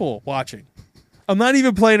 people watching. I'm not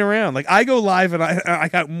even playing around. Like I go live and I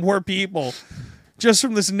got more people just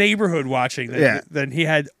from this neighborhood watching than he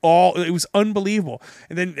had all. It was unbelievable.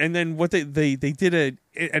 And then what they did a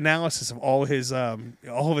analysis of all of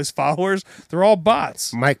his followers. They're all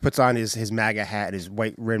bots. Mike puts on his MAGA hat, his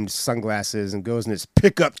white rimmed sunglasses, and goes in his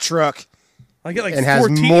pickup truck. I get like and has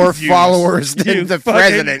 14 more views. followers than You the fucking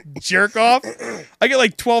president. Jerk off. I get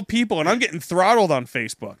like 12 people, and I'm getting throttled on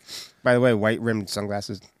Facebook. By the way, white rimmed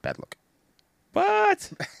sunglasses, bad look.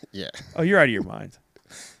 But Yeah. oh, you're out of your mind.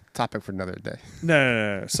 Topic for another day.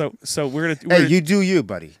 No. So we're gonna. Hey, you do you,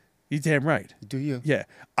 buddy. You damn right. You do you. Yeah,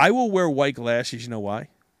 I will wear white glasses. You know why?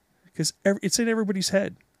 Because it's in everybody's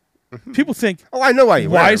head. People think, Oh, I know why you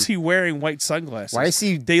wear why them. is he wearing white sunglasses? Why is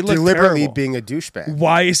he They look deliberately terrible. being a douchebag?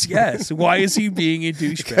 Why is he being a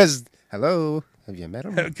douchebag? Because, hello, have you met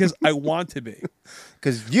him? Because I want to be.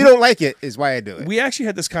 Because you don't like it is why I do it. We actually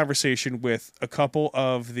had this conversation with a couple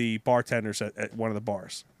of the bartenders at one of the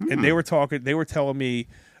bars, and they were talking. They were telling me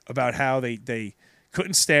about how they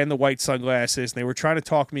couldn't stand the white sunglasses, and they were trying to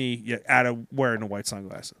talk me out of wearing the white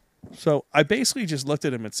sunglasses. So I basically just looked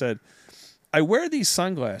at him and said, "I wear these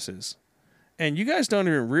sunglasses, and you guys don't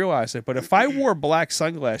even realize it. But if I wore black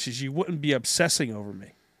sunglasses, you wouldn't be obsessing over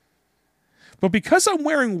me. But because I'm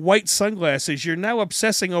wearing white sunglasses, you're now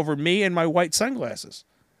obsessing over me and my white sunglasses.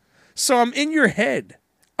 So I'm in your head.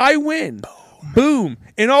 I win. Boom.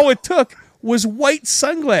 And all it took was white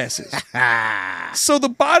sunglasses. So the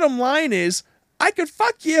bottom line is, I could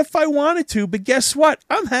fuck you if I wanted to, but guess what?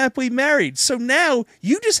 I'm happily married. So now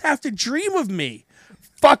you just have to dream of me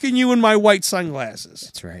fucking you in my white sunglasses.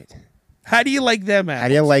 That's right. How do you like them apples? How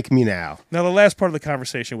do you like me now? Now, the last part of the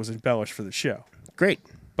conversation was embellished for the show. Great.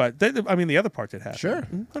 But, the other part did happen. Sure.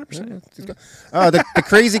 100%. The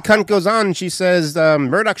crazy cunt goes on and she says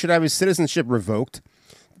Murdoch should have his citizenship revoked.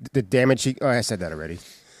 The damage he... Oh, I said that already.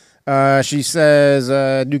 She says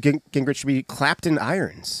Newt Gingrich should be clapped in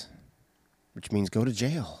irons, which means go to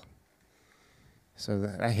jail.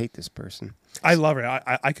 So I hate this person. I love her.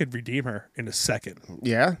 I could redeem her in a second.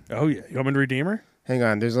 Yeah? Oh, yeah. You want me to redeem her? Hang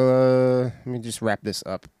on. There's a... Let me just wrap this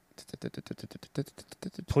up.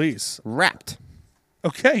 Please. Wrapped.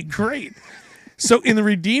 Okay, great. So in the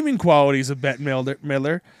redeeming qualities of Bette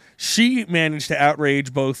Midler, she managed to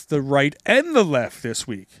outrage both the right and the left this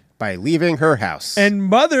week. By leaving her house. And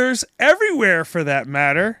mothers everywhere, for that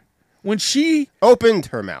matter, when she opened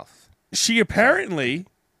her mouth. She apparently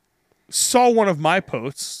saw one of my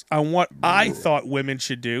posts on what I thought women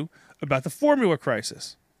should do about the formula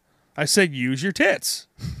crisis. I said, use your tits.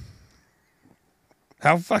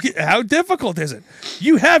 How difficult is it?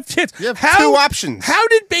 You have tits. You have 2 options. How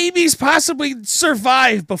did babies possibly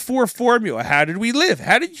survive before formula? How did we live?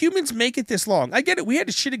 How did humans make it this long? I get it. We had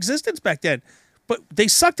a shit existence back then, but they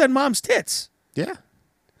sucked on mom's tits. Yeah.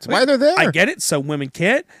 That's why they're there. I get it. Some women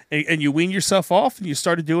can't, and you wean yourself off, and you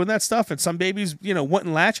started doing that stuff, and some babies,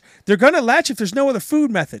 wouldn't latch. They're going to latch if there's no other food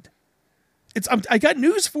method. I got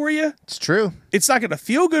news for you. It's true. It's not going to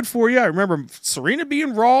feel good for you. I remember Serena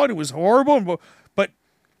being raw, and it was horrible, but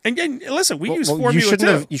And again, listen, we use you formula shouldn't too.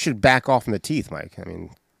 have. You should back off in the teeth, Mike. I mean,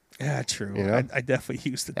 Yeah, true. You know? I definitely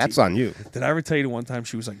used the that's teeth. on you. Did I ever tell you the one time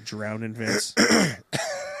she was like drowning Vince?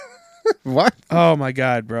 What? Oh my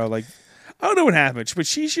god, bro! Like, I don't know what happened, but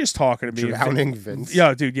she's just talking to me. Drowning Vince.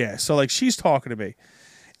 Yeah, dude. Yeah. So like, she's talking to me,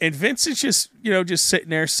 and Vince is just just sitting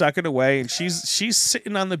there sucking away, and she's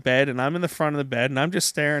sitting on the bed, and I'm in the front of the bed, and I'm just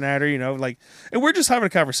staring at her, like, and we're just having a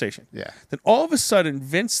conversation. Yeah. Then all of a sudden,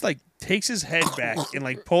 Vince like takes his head back and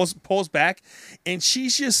like pulls back, and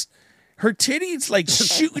she's just. Her titty's like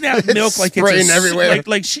shooting out milk like it's spraying everywhere.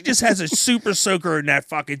 Like she just has a super soaker in that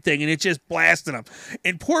fucking thing, and it's just blasting him.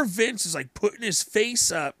 And poor Vince is like putting his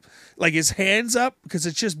face up, like his hands up, because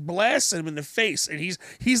it's just blasting him in the face, and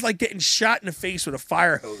he's like getting shot in the face with a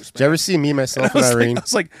fire hose. Did you ever see Me, Myself, and Irene? I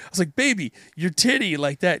was like, baby, your titty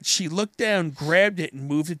like that. She looked down, grabbed it, and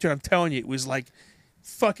moved it to. I'm telling you, it was like.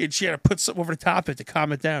 Fucking, she had to put something over the top of it to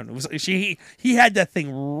calm it down. It was he had that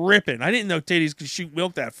thing ripping. I didn't know titties could shoot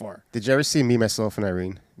milk that far. Did you ever see Me, Myself, and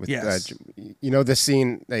Irene? With, Yes. The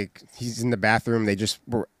scene, like, he's in the bathroom, they just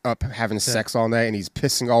were up having sex all night, and he's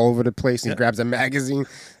pissing all over the place, and he grabs a magazine.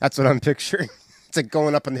 That's what I'm picturing. It's like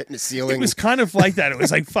going up and hitting the ceiling. It was kind of like that. It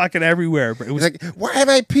was like fucking everywhere. But it was like, why am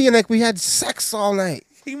I peeing? Like, we had sex all night.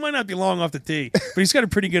 He might not be long off the tee, but he's got a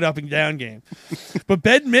pretty good up and down game. But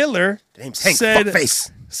Ben Miller James Hank,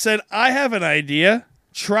 said, I have an idea.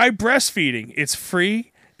 Try breastfeeding. It's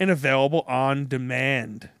free and available on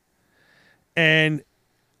demand. And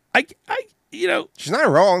I she's not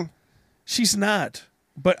wrong. She's not.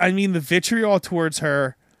 But I mean, the vitriol towards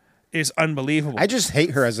her is unbelievable. I just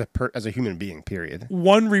hate her as a human being, period.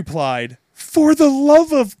 One replied, "For the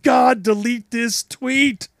love of God, delete this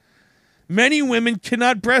tweet. Many women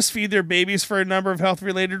cannot breastfeed their babies for a number of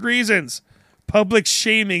health-related reasons. Public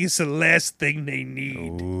shaming is the last thing they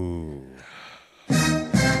need." Ooh.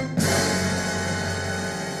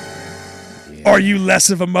 Are you less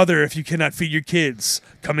of a mother if you cannot feed your kids?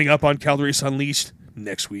 Coming up on Calories Unleashed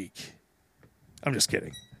next week. I'm just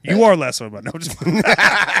kidding. You are less of a mother. No, I'm just kidding.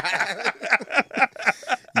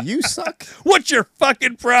 You suck. What's your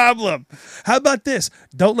fucking problem? How about this?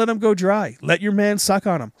 Don't let them go dry. Let your man suck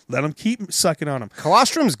on them. Let him keep sucking on them.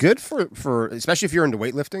 Colostrum's good for especially if you're into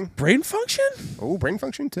weightlifting. Brain function? Oh, brain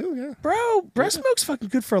function too, yeah. Bro, breast milk's fucking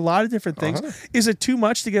good for a lot of different things. Is it too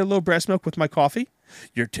much to get a little breast milk with my coffee?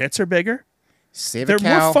 Your tits are bigger. Save a They're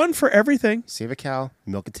cow. more fun for everything. Save a cow,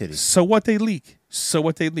 milk a titty. So what they leak.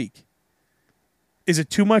 Is it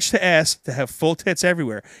too much to ask to have full tits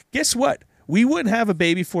everywhere? Guess what? We wouldn't have a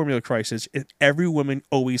baby formula crisis if every woman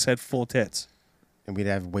always had full tits. And we'd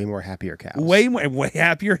have way more happier cows. Way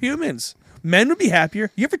happier humans. Men would be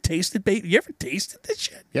happier. You ever tasted this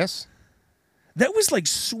shit? Yes. That was like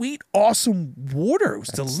sweet, awesome water. It was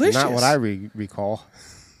delicious. Not what I recall.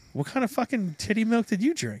 What kind of fucking titty milk did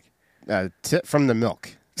you drink? Tit from the milk.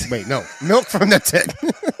 Wait, no. Milk from the tit.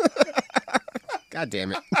 God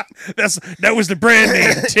damn it. That was the brand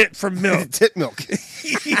name, Tit from Milk. Tit milk.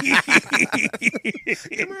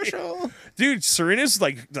 Commercial. Dude, Serena's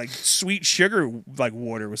like sweet sugar like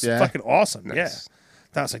water was Yeah? fucking awesome. Nice.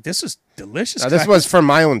 Yeah. I was like, this is delicious. Now, this was from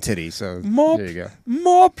my own titty, so more, there you go.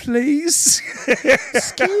 More, please.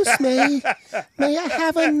 Excuse me. May I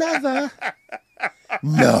have another?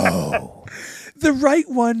 No. The right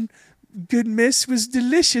one, good miss, was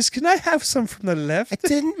delicious. Can I have some from the left? I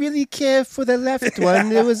didn't really care for the left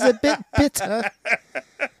one. It was a bit bitter.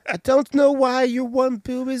 I don't know why your one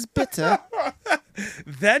boo is bitter.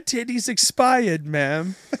 That titty's expired,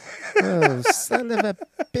 ma'am. Oh, son of a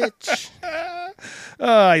bitch.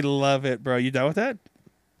 Oh, I love it, bro. You done with that?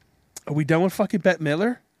 Are we done with fucking Bette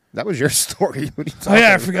Miller? That was your story. What are you talking Oh, yeah,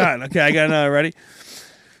 I about? forgot. Okay, I got another ready.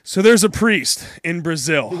 So there's a priest in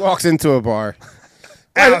Brazil. He walks into a bar.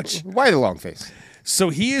 Ouch. Why the long face? So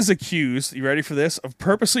he is accused, you ready for this, of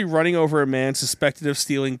purposely running over a man suspected of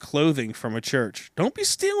stealing clothing from a church. Don't be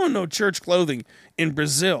stealing no church clothing in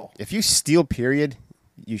Brazil. If you steal, period,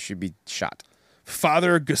 you should be shot.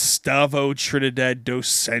 Father Gustavo Trinidad dos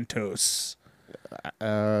Santos.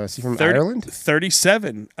 Is he from Ireland?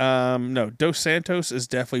 37. No, dos Santos is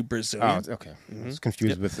definitely Brazilian. Oh, okay. I was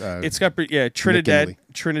confused with. It's got, Trinidad. McKinley.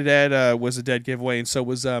 Trinidad was a dead giveaway, and so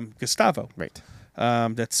was Gustavo. Right.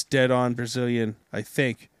 That's dead on Brazilian, I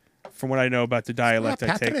think, from what I know about the dialect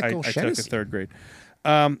I took in third grade.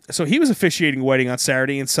 So he was officiating a wedding on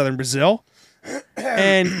Saturday in southern Brazil,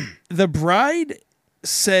 and the bride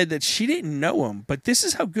said that she didn't know him, but this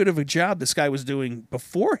is how good of a job this guy was doing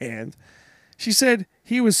beforehand. She said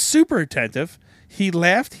he was super attentive. He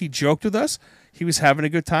laughed. He joked with us. He was having a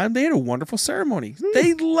good time. They had a wonderful ceremony.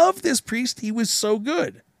 They loved this priest. He was so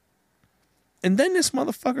good. And then this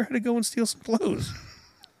motherfucker had to go and steal some clothes.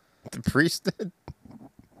 The priest did.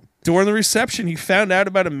 During the reception, he found out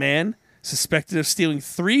about a man suspected of stealing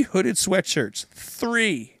 3 hooded sweatshirts.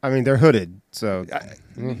 3. I mean, they're hooded, so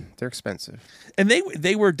they're expensive. And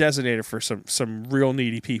they were designated for some real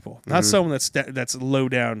needy people, not someone that's low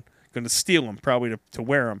down going to steal them, probably to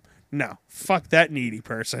wear them. No, fuck that needy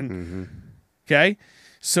person. Okay,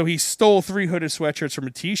 so he stole 3 hooded sweatshirts from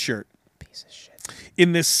a T-shirt. Piece of shit.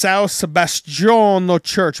 In this Sao Sebastiano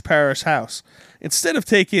Church Parish house, instead of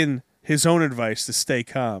taking his own advice to stay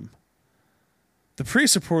calm, the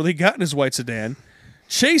priest reportedly got in his white sedan,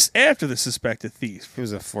 chased after the suspected thief. It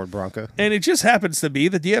was a Ford Bronco. And it just happens to be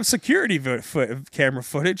that you have security camera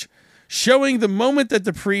footage showing the moment that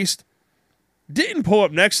the priest didn't pull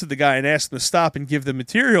up next to the guy and ask him to stop and give the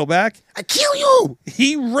material back. I kill you!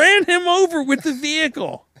 He ran him over with the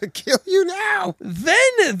vehicle. I kill you now!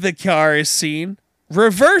 Then the car is seen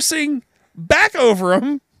reversing back over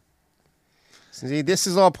him. See, this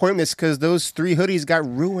is all pointless because those 3 hoodies got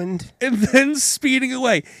ruined. And then speeding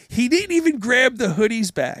away. He didn't even grab the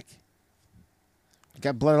hoodies back.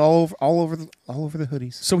 Got blood all over the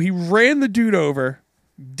hoodies. So he ran the dude over,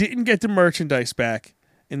 didn't get the merchandise back,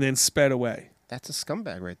 and then sped away. That's a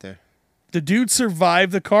scumbag right there. The dude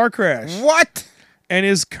survived the car crash. What? And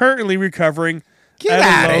is currently recovering Get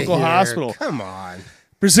at out a local of here. hospital. Come on.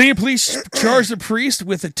 Brazilian police charged the priest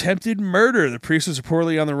with attempted murder. The priest was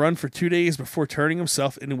reportedly on the run for 2 days before turning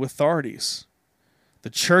himself in with authorities.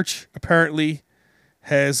 The church apparently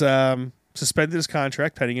has suspended his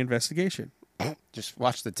contract pending investigation. Just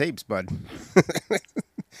watch the tapes, bud.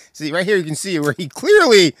 See, right here you can see where he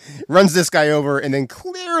clearly runs this guy over and then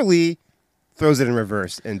clearly throws it in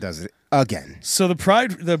reverse and does it again. So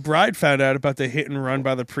the bride found out about the hit and run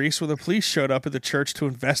by the priest when the police showed up at the church to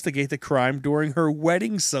investigate the crime during her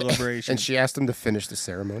wedding celebration. And she asked him to finish the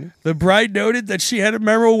ceremony. The bride noted that she had a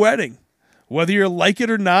memorable wedding. Whether you like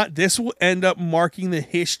it or not, this will end up marking the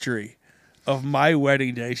history of my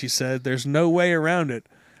wedding day, she said. There's no way around it.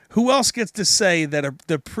 Who else gets to say that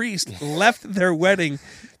the priest left their wedding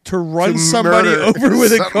to run somebody over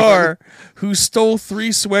with a car who stole 3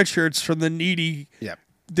 sweatshirts from the needy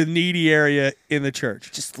area in the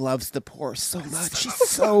church? Just loves the poor so much. She's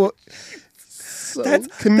so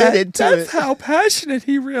committed to it. That's how passionate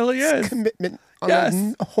he really is. Commitment on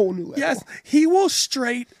a whole new level. Yes, he will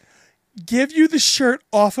straight give you the shirt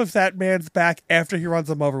off of that man's back after he runs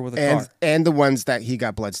them over with a car. And the ones that he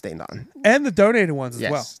got bloodstained on. And the donated ones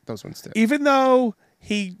as well. Those ones too. Even though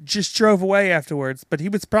he just drove away afterwards, but he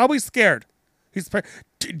was probably scared.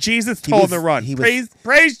 Jesus told him to run.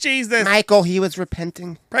 Praise Jesus. Michael, he was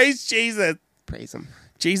repenting. Praise Jesus. Praise him.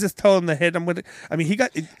 Jesus told him to hit him with it. I mean, he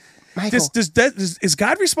got... Michael. Is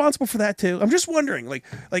God responsible for that too? I'm just wondering. Like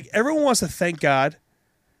everyone wants to thank God.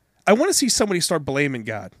 I want to see somebody start blaming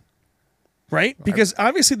God. Right? Because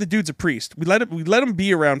obviously the dude's a priest. We let him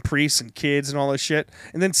be around priests and kids and all this shit.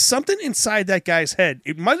 And then something inside that guy's head,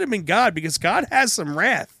 it might have been God, because God has some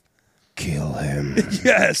wrath. Kill him.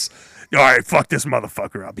 Yes. All right, fuck this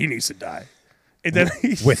motherfucker up. He needs to die. And then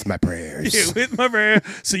with my prayers. Yeah, with my prayer.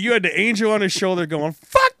 So you had the angel on his shoulder going,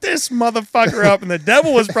 fuck this motherfucker up. And the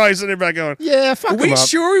devil was probably sitting there going, yeah, fuck him up. Are we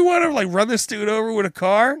sure we want to run this dude over with a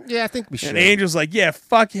car? Yeah, I think we should. And the angel's like, yeah,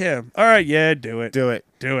 fuck him. All right, yeah, do it. Do it.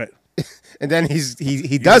 Do it. And then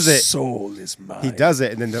he does it. Soul is mine. He does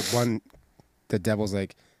it, and then the devil's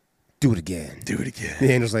like, do it again. Do it again.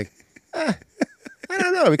 The angel's like, I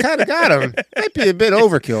don't know. We kind of got him. Might be a bit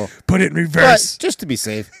overkill. Put it in reverse. But just to be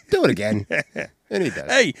safe, do it again. And he does.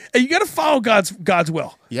 Hey, you got to follow God's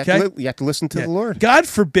will. You have to listen to the Lord. God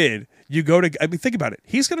forbid you go to. I mean, think about it.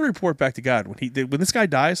 He's going to report back to God when this guy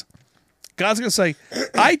dies. God's going to say,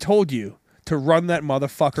 "I told you to run that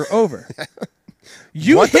motherfucker over.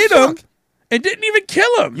 You hit him and didn't even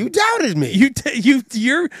kill him. You doubted me.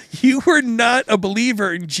 You were not a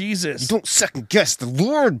believer in Jesus. You don't second guess the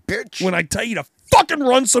Lord, bitch. When I tell you to fucking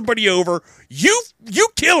run somebody over, you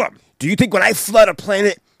kill him. Do you think when I flood a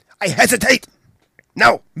planet, I hesitate?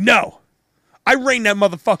 No. I rained that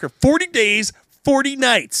motherfucker 40 days, 40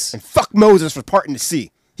 nights. And fuck Moses for parting the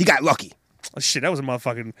sea. He got lucky. Oh, shit, that was a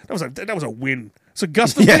motherfucking. That was a win. It's a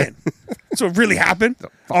gust of wind. So it really happened.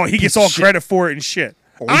 Oh, he gets all credit for it and shit.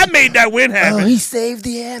 I made that win happen. Oh, he saved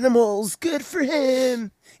the animals. Good for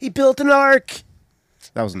him. He built an ark.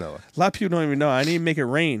 That was Noah. A lot of people don't even know. I didn't even make it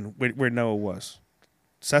rain where Noah was.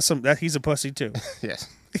 So he's a pussy too. Yes.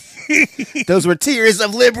 Those were tears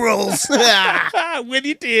of liberals. With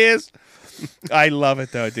your tears. I love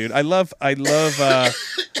it though, dude. I love I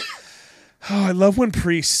love when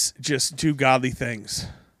priests just do godly things.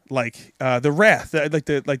 Like the wrath, like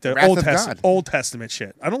the Wrath Old of Testament, God. Old Testament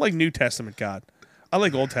shit. I don't like New Testament God. I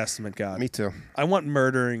like Old Testament God. Me too. I want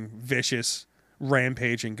murdering, vicious,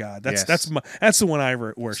 rampaging God. That's Yes. that's the one I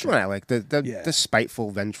That's worship. what I like. The Yeah.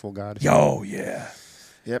 spiteful, vengeful God. Yo, yeah.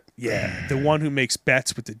 Yep. Yeah, the one who makes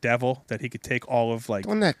bets with the devil that he could take all of like The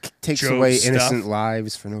one that takes Job's away stuff. innocent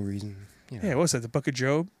lives for no reason. You know. yeah, what was that? The Book of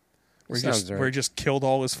Job, where he Sounds just right. where he just killed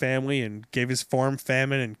all his family and gave his farm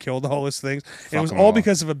famine and killed all his things. And it was 'em all all.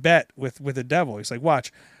 because of a bet with the devil. He's like,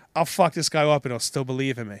 watch, I'll fuck this guy up and he'll still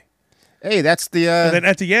believe in me. Hey, that's the. And then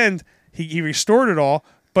at the end, he restored it all,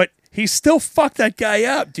 but he still fucked that guy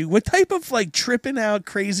up, dude. What type of like tripping out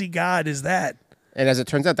crazy God is that? And as it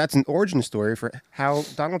turns out, that's an origin story for how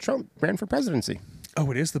Donald Trump ran for presidency.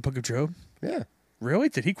 Oh, it is the Book of Job? Yeah. Really?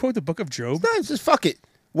 Did he quote the Book of Job? No, just fuck it.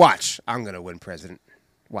 Watch. I'm going to win president.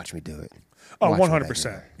 Watch me do it. Oh, Watch what I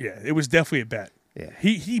 100%. Yeah, it was definitely a bet. Yeah.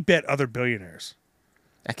 He bet other billionaires.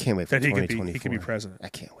 I can't wait for That he could be- 2024. he could be president. I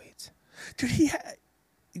can't wait. Dude,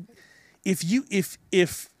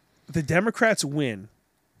 if the Democrats win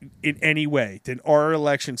in any way, then our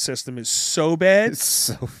election system is so bad It's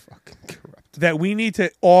so fucking corrupt. that we need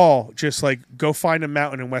to all just like go find a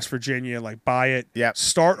mountain in West Virginia, like buy it, Yep.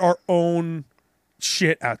 start our own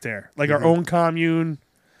shit out there, like our own commune,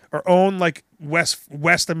 our own like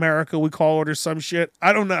West America, we call it, or some shit.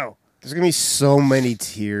 I don't know. There's going to be so many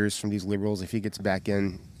tears from these liberals if he gets back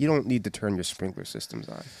in. You don't need to turn your sprinkler systems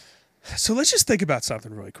on. So let's just think about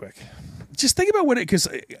something really quick. Just think about because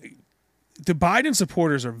the Biden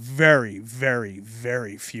supporters are very, very,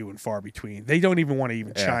 very few and far between. They don't even want to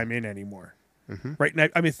even chime in anymore. Right now,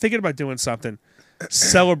 I mean, thinking about doing something,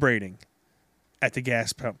 celebrating at the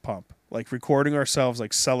gas pump, like recording ourselves,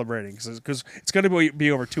 like celebrating, because it's going to be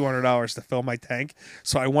over $200 to fill my tank.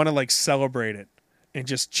 So I want to like celebrate it and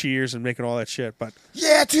just cheers and making all that shit. But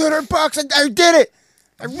Yeah, $200. I did it.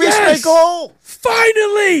 I reached my Yes! goal.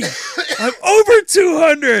 finally, I'm over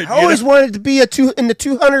 200. I always wanted to be in the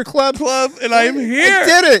 200 club. and I'm here. I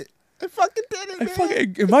did it. I fucking did it, I man.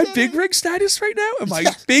 fucking, am I big rig status right now? Am I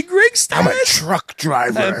big rig status? I'm a truck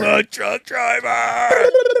driver. I'm a truck driver.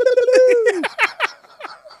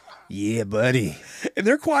 Yeah, buddy. And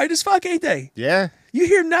they're quiet as fuck, ain't they? Yeah. You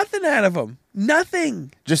hear nothing out of them.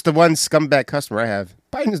 Nothing. Just the one scumbag customer I have.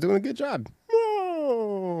 Biden's doing a good job.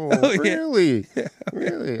 Oh, yeah. really?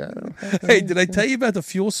 Really? I don't Hey, did I tell you about the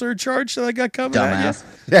fuel surcharge that I got coming at you?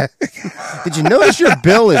 Yeah. Did you notice your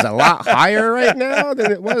bill is a lot higher right now than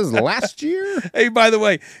it was last year? Hey, by the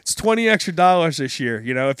way, it's $20 extra this year.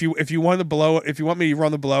 You know, if you want me to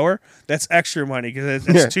run the blower, that's extra money because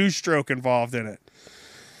it's Yeah. two-stroke involved in it.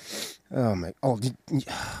 Oh my! Oh,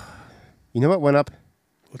 you know what went up?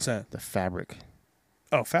 What's that? The fabric,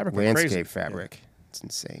 Oh, fabric went crazy. landscape fabric. It's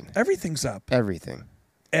insane. Everything's up. Everything,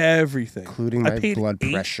 Everything, including I my paid blood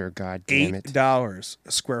pressure. God damn it! $8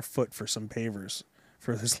 a square foot for some pavers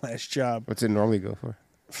for this last job. What's it normally go for?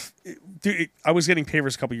 Dude, I was getting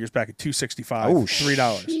pavers a couple years back at $2.65. Oh,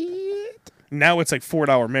 $3. shit. Now it's like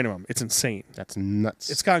 $4 minimum. It's insane. That's nuts.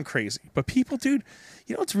 It's gone crazy. But people, dude,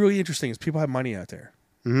 you know what's really interesting is people have money out there.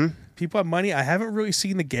 Mm-hmm. People have money. I haven't really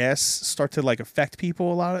seen the gas start to like affect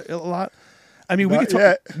people a lot. I mean, we Not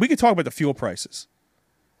could talk about the fuel prices.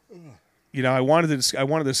 You know, I wanted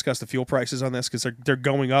to discuss the fuel prices on this because they're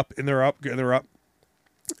going up and they're up and they're up,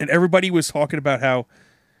 and everybody was talking about how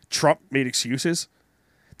Trump made excuses.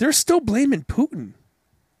 They're still blaming Putin.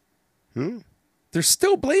 They're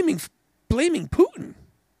still blaming Putin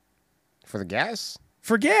For the gas?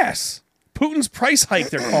 for gas. Putin's price hike,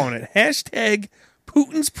 they're calling it. Hashtag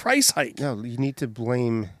Putin's price hike. No, you need to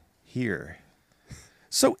blame here.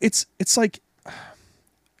 So it's like,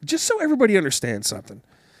 just so everybody understands something.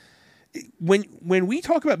 When we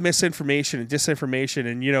talk about misinformation and disinformation,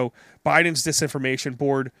 and you know Biden's disinformation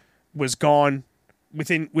board was gone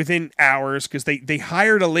within hours because they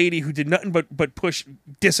hired a lady who did nothing but push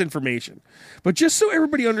disinformation. But just so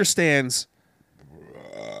everybody understands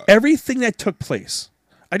everything that took place,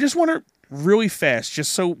 I just want to really fast,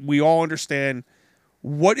 just so we all understand,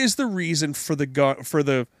 what is the reason for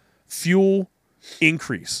the fuel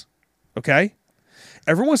increase? Okay,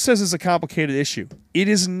 everyone says it's a complicated issue. It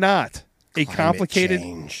is not a complicated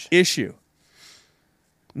change. issue.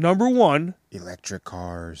 Number one, Electric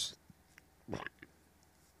cars.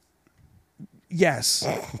 yes.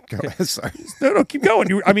 Go ahead, sorry. No, keep going.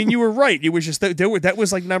 You were right. It was just that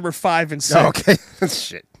was like number 5 and 6. Oh, okay.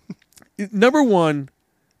 Shit. Number one,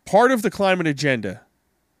 part of the climate agenda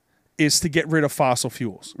is to get rid of fossil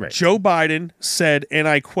fuels. Right. Joe Biden said, and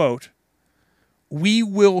I quote, "We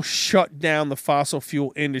will shut down the fossil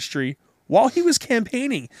fuel industry," while he was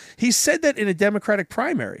campaigning. He said that in a Democratic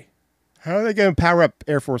primary. How are they going to power up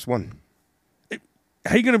Air Force One?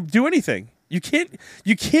 How are you going to do anything? You can't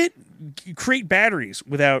create batteries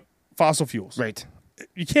without fossil fuels. Right.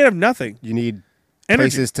 You can't have nothing. You need Energy.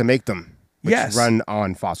 places to make them, which Yes. run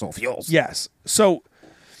on fossil fuels. Yes. So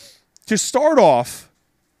to start off,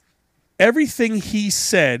 everything he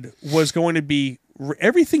said was going to be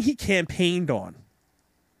everything he campaigned on.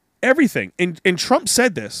 Everything. And Trump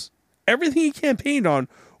said this. Everything he campaigned on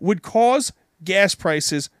would cause gas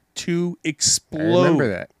prices to explode. I remember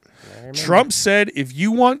that. Trump said if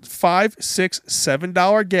you want $5, $6,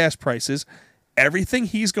 $7 gas prices, everything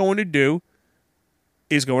he's going to do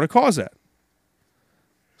is going to cause that.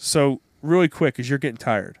 So, really quick, because you're getting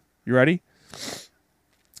tired. You ready?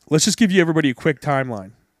 Let's just give you everybody a quick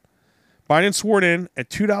timeline. Biden swore in at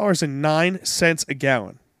 $2.09 a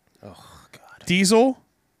gallon. Oh, God. Diesel,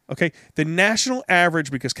 okay, the national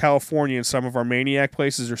average, because California and some of our maniac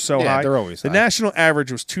places are so high. They're always the high. national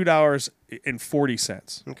average was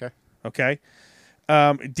 $2.40. Okay. Okay.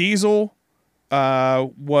 Diesel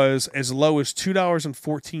was as low as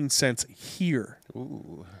 $2.14 here.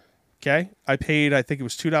 Ooh. Okay. I think it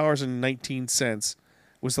was $2.19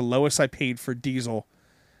 was the lowest I paid for diesel.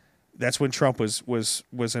 That's when Trump was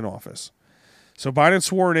in office. So Biden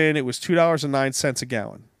swore in, it was $2.09 a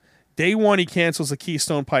gallon. Day one, he cancels the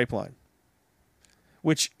Keystone Pipeline,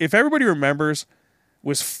 which, if everybody remembers,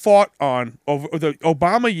 was fought on over the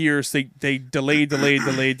Obama years. They delayed.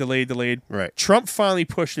 Right. Trump finally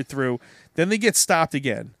pushed it through. Then they get stopped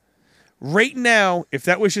again. Right now, if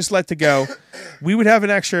that was just let to go, we would have an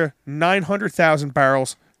extra 900,000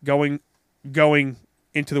 barrels going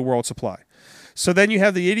into the world supply. So then you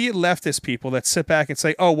have the idiot leftist people that sit back and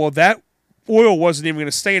say, oh, well, that oil wasn't even going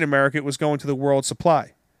to stay in America. It was going to the world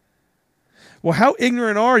supply. Well, how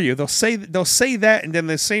ignorant are you? They'll say that, and then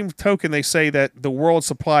the same token they say that the world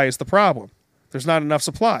supply is the problem. There's not enough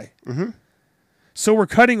supply. Mm-hmm. So we're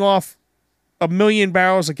cutting off 1 million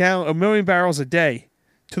barrels a day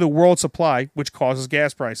to the world supply, which causes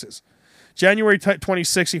gas prices. January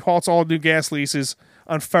 26, he halts all new gas leases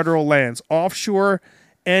on federal lands, offshore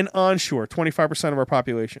and onshore, 25% of our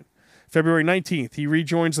population. February 19th, he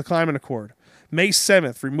rejoins the Climate Accord. May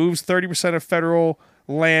 7th, removes 30% of federal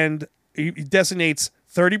land. He designates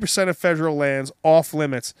 30% of federal lands off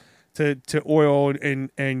limits to oil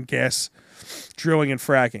and gas drilling and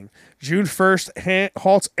fracking. June 1st,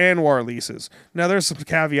 halts ANWR leases. Now, there's some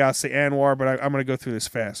caveats to ANWR, but I'm going to go through this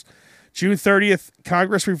fast. June 30th,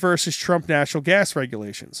 Congress reverses Trump natural gas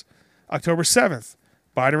regulations. October 7th,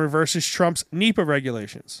 Biden reverses Trump's NEPA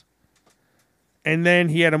regulations. And then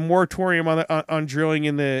he had a moratorium on drilling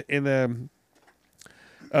in the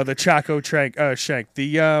Chaco shank.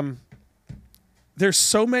 There's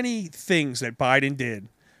so many things that Biden did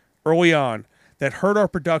early on that hurt our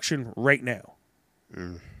production right now.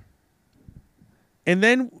 And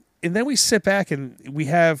then we sit back and we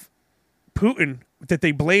have Putin that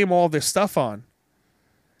they blame all this stuff on.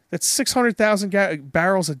 That's 600,000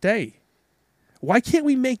 barrels a day. Why can't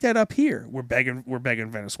we make that up here? We're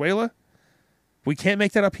begging Venezuela. We can't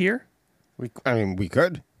make that up here. We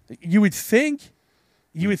could. You would think.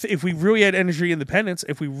 If we really had energy independence,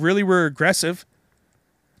 if we really were aggressive.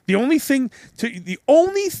 The only thing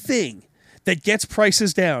that gets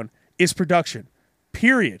prices down is production.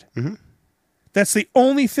 Period. Mm-hmm. That's the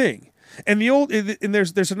only thing. And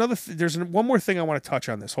there's one more thing I want to touch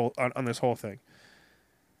on this whole thing.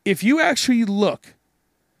 If you actually look,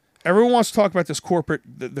 everyone wants to talk about this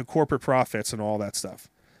the corporate profits and all that stuff.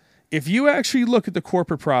 If you actually look at the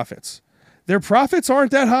corporate profits, their profits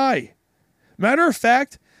aren't that high. Matter of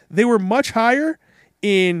fact, they were much higher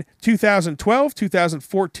in 2012,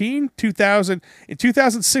 2014, in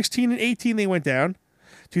 2016 and 18 they went down.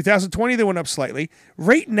 2020 they went up slightly.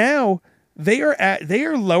 Right now they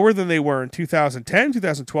are lower than they were in 2010,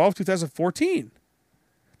 2012, 2014.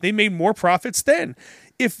 They made more profits then.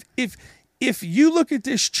 If you look at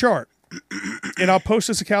this chart, and I'll post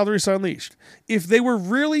this at Calories Unleashed, if it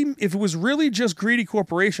was really just greedy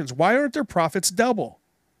corporations, why aren't their profits double?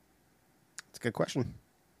 That's a good question.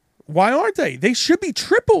 Why aren't they? They should be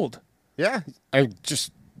tripled. Yeah,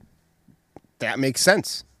 that makes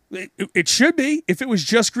sense. It should be. If it was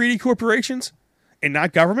just greedy corporations and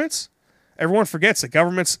not governments. Everyone forgets that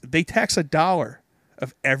governments, they tax $1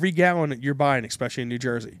 of every gallon that you're buying, especially in New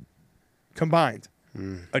Jersey. Combined.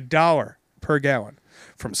 $1 per gallon.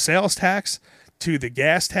 From sales tax to the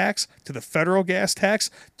gas tax to the federal gas tax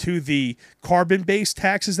to the carbon-based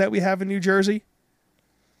taxes that we have in New Jersey.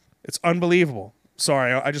 It's unbelievable.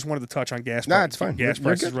 Sorry, I just wanted to touch on gas. No, it's fine. Gas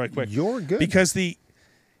prices really quick. You're good. Because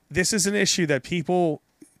this is an issue that people,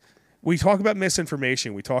 we talk about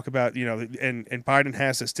misinformation. We talk about, and Biden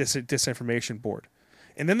has this disinformation board.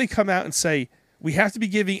 And then they come out and say, We have to be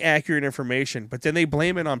giving accurate information, but then they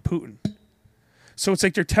blame it on Putin. So it's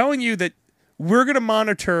like they're telling you that we're going to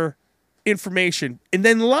monitor information and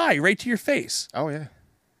then lie right to your face. Oh yeah.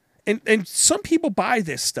 And some people buy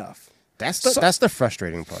this stuff. That's the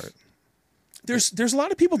frustrating part. There's a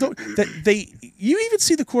lot of people you even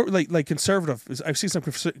see the like conservative. I've seen some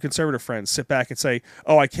conservative friends sit back and say,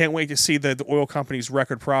 "Oh, I can't wait to see the oil companies'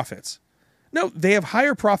 record profits." No, they have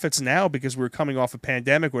higher profits now because we were coming off a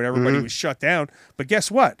pandemic where everybody was shut down. But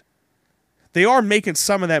guess what? They are making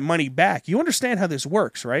some of that money back. You understand how this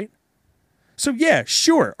works, right? So yeah,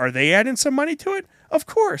 sure. Are they adding some money to it? Of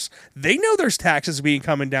course. They know there's taxes being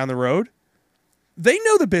coming down the road. They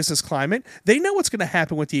know the business climate. They know what's going to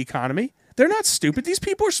happen with the economy. They're not stupid. These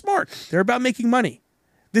people are smart. They're about making money.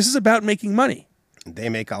 This is about making money. They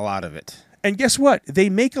make a lot of it. And guess what? They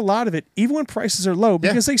make a lot of it even when prices are low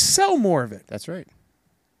because they sell more of it. That's right.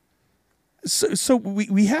 So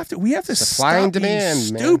we have to Supply stop and demand,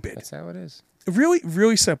 being stupid. man. That's how it is. Really,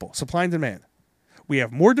 really simple. Supply and demand. We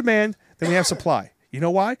have more demand than we have supply. You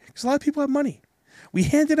know why? Because a lot of people have money. We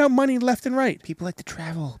handed out money left and right. People like to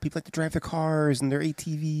travel. People like to drive their cars and their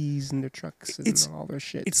ATVs and their trucks and all their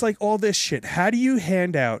shit. It's like all this shit. How do you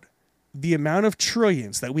hand out the amount of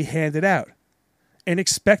trillions that we handed out and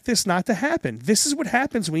expect this not to happen? This is what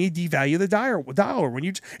happens when you devalue the dollar.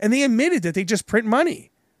 And they admitted that they just print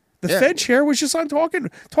money. The Fed chair was just on talking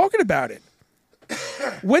about it.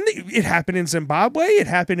 It happened in Zimbabwe, it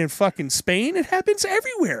happened in fucking Spain, it happens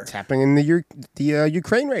everywhere. It's happening in the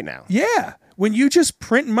Ukraine right now. Yeah. When you just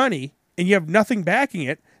print money and you have nothing backing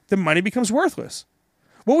it, the money becomes worthless.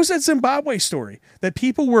 What was that Zimbabwe story? That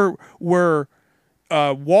people were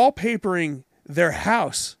wallpapering their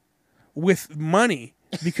house with money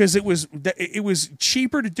because it was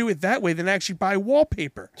cheaper to do it that way than actually buy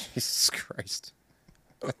wallpaper. Jesus Christ.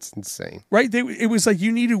 That's insane. Right? It was like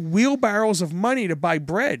you needed wheelbarrows of money to buy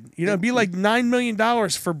bread. You know, it'd be like $9 million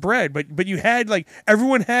for bread, but you had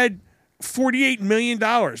everyone had $48 million,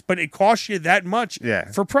 but it cost you that much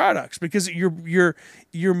for products because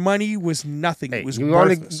your money was nothing. It was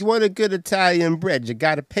worthless. You want a good Italian bread, you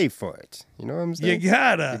got to pay for it. You know what I'm saying? You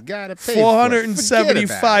gotta pay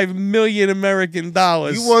 $475 million American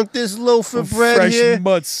dollars. You want this loaf of bread fresh here?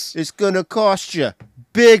 Mutts. It's gonna cost you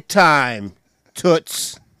big time,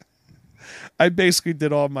 toots. I basically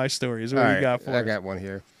did all my stories. What do you got for I got one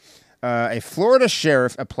here. A Florida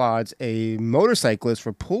sheriff applauds a motorcyclist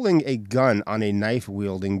for pulling a gun on a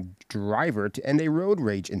knife-wielding driver to end a road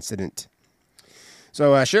rage incident.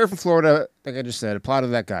 So a sheriff in Florida, like I just said, applauded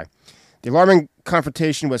that guy. The alarming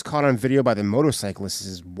confrontation was caught on video by the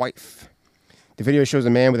motorcyclist's wife. The video shows a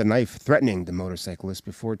man with a knife threatening the motorcyclist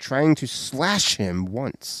before trying to slash him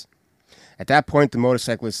once. At that point, the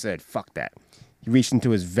motorcyclist said, "Fuck that." He reached into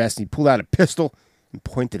his vest and he pulled out a pistol and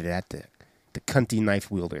pointed it at the cunty knife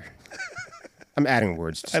wielder. I'm adding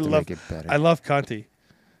words just to make it better. I love Cunty.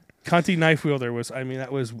 Cunty knife wielder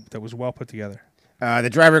that was well put together. The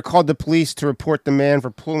driver called the police to report the man for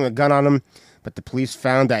pulling a gun on him, but the police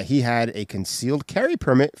found that he had a concealed carry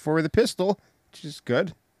permit for the pistol, which is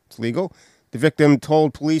good. It's legal. The victim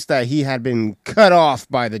told police that he had been cut off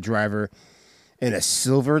by the driver in a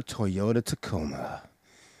silver Toyota Tacoma.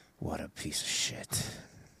 What a piece of shit.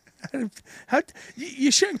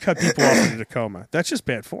 You shouldn't cut people off in a Tacoma. That's just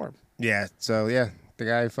bad form. Yeah, so the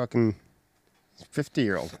guy fucking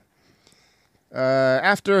 50-year-old.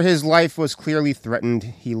 After his life was clearly threatened,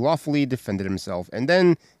 he lawfully defended himself and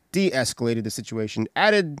then de-escalated the situation,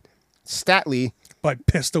 added statly... By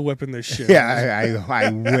pistol whipping this shit. Yeah,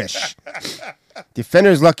 I wish.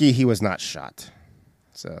 Defender's lucky he was not shot.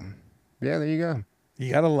 So, yeah, there you go.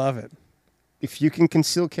 You gotta love it. If you can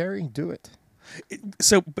conceal carry, do it.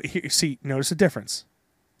 But here, see, notice the difference.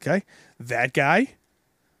 Okay? That guy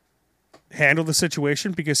handled the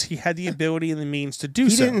situation because he had the ability and the means to do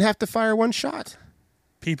so. He didn't have to fire one shot.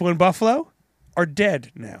 People in Buffalo are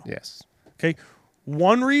dead now. Yes. Okay?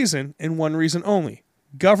 One reason and one reason only.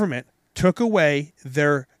 Government took away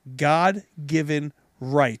their God-given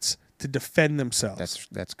rights to defend themselves.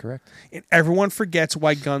 That's correct. And everyone forgets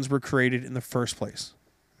why guns were created in the first place.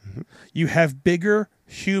 Mm-hmm. You have bigger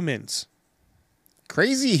humans.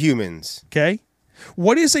 Crazy humans. Okay?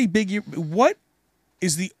 What is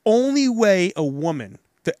the only way a woman,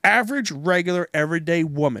 the average, regular, everyday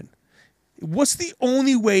woman, what's the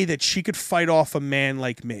only way that she could fight off a man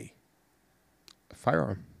like me? A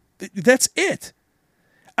firearm. That's it.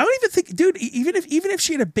 I don't even think, dude, even if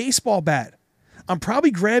she had a baseball bat, I'm probably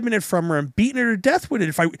grabbing it from her and beating her to death with it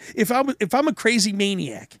if I'm a crazy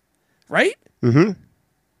maniac. Right? Mm-hmm.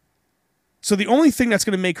 So the only thing that's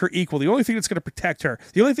going to make her equal, the only thing that's going to protect her,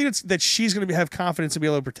 the only thing that she's going to have confidence to be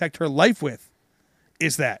able to protect her life with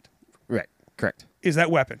is that. Right. Correct. Is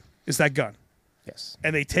that weapon. Is that gun. Yes.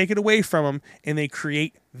 And they take it away from him, and they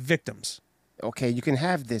create victims. Okay, you can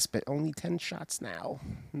have this, but only 10 shots now.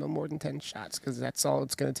 No more than 10 shots, because that's all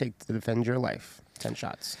it's going to take to defend your life. 10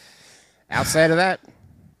 shots. Outside of that,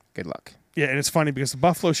 good luck. Yeah, and it's funny because the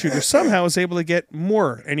Buffalo shooter somehow was able to get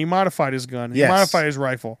more, and he modified his gun, and he Yes. modified his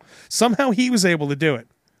rifle. Somehow he was able to do it.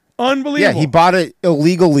 Unbelievable. Yeah, he bought it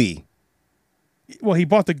illegally. Well, he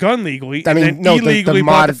bought the gun legally, I mean, and then no, the illegally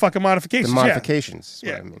bought the fucking The modifications. modifications.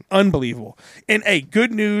 Yeah, Is what I mean. unbelievable. And hey,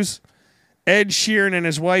 good news: Ed Sheeran and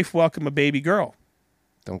his wife welcome a baby girl.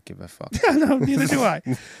 Don't give a fuck. No, neither do I.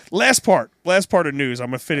 Last part of news. I'm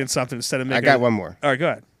gonna fit in something instead of making. I got one more. All right, go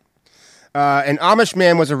ahead. An Amish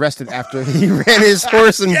man was arrested after he ran his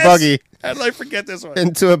horse and Yes! buggy How did I forget this one?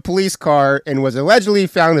 into a police car and was allegedly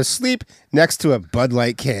found asleep next to a Bud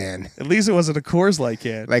Light can. At least it wasn't a Coors Light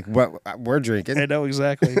can. Like what we're drinking. I know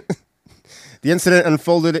exactly. The incident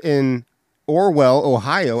unfolded in Orwell,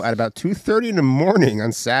 Ohio at about 2:30 in the morning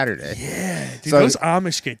on Saturday. Yeah, dude, So those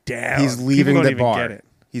Amish get down. He's People leaving don't the even bar. Get it.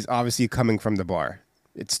 He's obviously coming from the bar.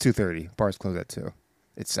 It's 2:30. Bars close at 2.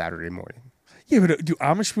 It's Saturday morning. Yeah, but do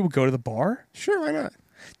Amish people go to the bar? Sure, why not?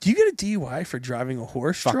 Do you get a DUI for driving a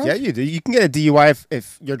horse Fuck drunk? yeah, you do. You can get a DUI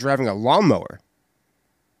if you're driving a lawnmower.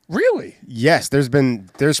 Really? Yes, there's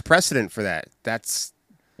precedent for that. That's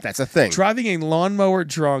a thing. Driving a lawnmower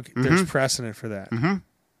drunk, Mm-hmm. there's precedent for that.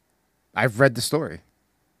 I've read the story.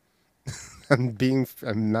 I'm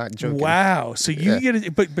not joking. Wow. So you Yeah. get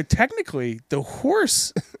it, but technically the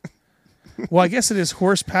horse. Well, I guess it is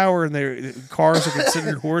horsepower, and their cars are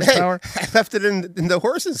considered horsepower. I left it in the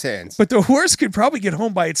horse's hands. But the horse could probably get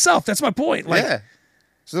home by itself. That's my point. Like, yeah.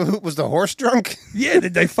 So was the horse drunk? yeah,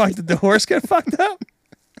 did the horse get fucked up?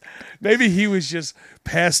 Maybe he was just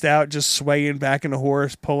passed out, just swaying back in the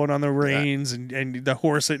horse, pulling on the reins, and the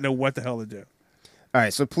horse didn't know what the hell to do. All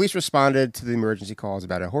right, so police responded to the emergency calls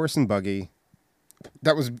about a horse and buggy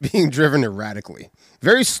that was being driven erratically.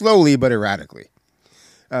 Very slowly, but erratically.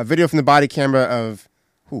 Video from the body camera of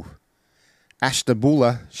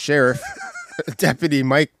Ashtabula Sheriff Deputy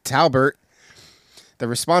Mike Talbert. The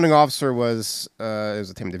responding officer was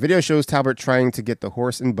the video shows Talbert trying to get the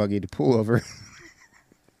horse and buggy to pull over.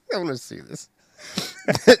 I want to see this.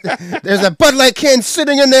 There's a Bud Light can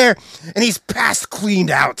sitting in there, and he's past cleaned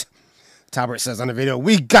out. Talbert says on the video,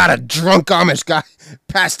 "We got a drunk Amish guy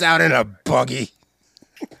passed out in a buggy."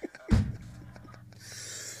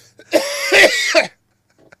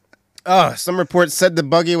 Some reports said the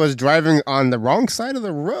buggy was driving on the wrong side of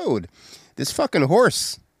the road. This fucking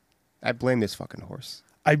horse. I blame this fucking horse.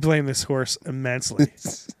 I blame this horse immensely.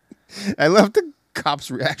 I love the cop's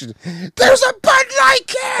reaction. There's a Bud Light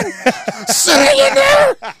can sitting in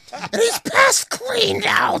there, and he's past cleaned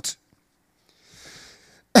out.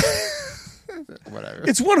 Whatever.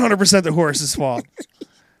 It's 100% the horse's fault.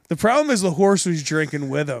 The problem is the horse was drinking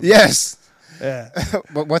with him. Yes. Yeah.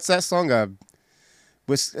 But what's that song?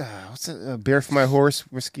 What's it? Beer for my horse,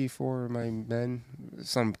 whiskey for my men.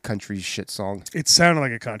 Some country shit song. It sounded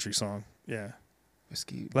like a country song. Yeah.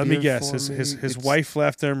 Whiskey. Let me beer guess. for His me. It's- wife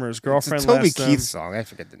left him, or his It's girlfriend a Toby left him. Keith song. I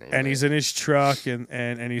forget the name. And of he's it. in his truck,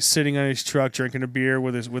 and he's sitting on his truck drinking a beer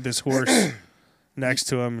with his horse next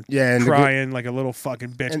to him, Yeah, and crying like a little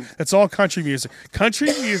fucking bitch. and- That's all country music. Country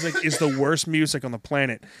music is the worst music on the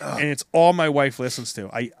planet, and it's all my wife listens to.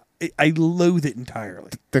 I loathe it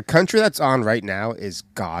entirely. The country that's on right now is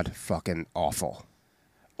god fucking awful.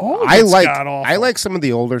 All of I it's like god-awful. some of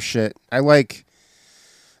the older shit. I like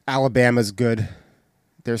Alabama's good.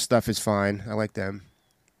 Their stuff is fine. I like them.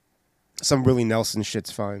 Some Willie Nelson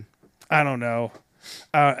shit's fine. I don't know.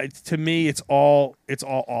 To me, it's all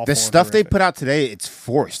awful. The and stuff they horrific. put out today, it's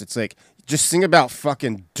forced. It's like just sing about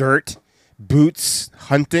fucking dirt, boots,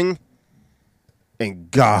 hunting,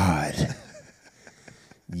 and God.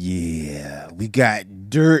 Yeah, we got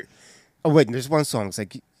dirt. Oh wait, there's one song. It's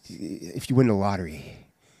like if you win the lottery,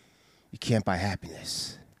 you can't buy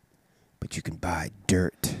happiness, but you can buy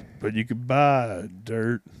dirt. But you could buy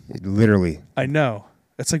dirt. Literally. I know.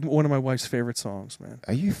 That's like one of my wife's favorite songs, man.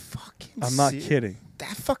 Are you fucking? I'm not serious? kidding.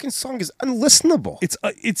 That fucking song is unlistenable. It's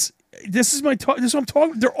this is my talk. This is what I'm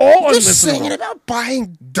talking. They're all You're singing unlistenable. about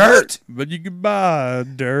buying dirt. But you could buy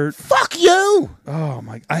dirt. Fuck you. Oh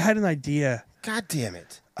my! I had an idea. God damn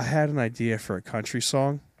it. I had an idea for a country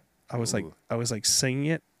song. I was like singing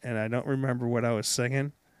it, and I don't remember what I was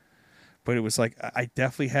singing, but it was like I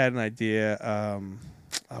definitely had an idea.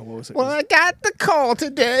 What was it? Well, I got the call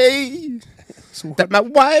today that my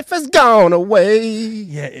wife has gone away.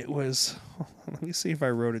 Yeah, it was. Let me see if I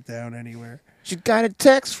wrote it down anywhere. She got a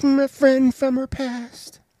text from a friend from her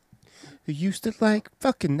past who used to like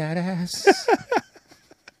fucking that ass.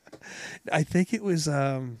 I think it was.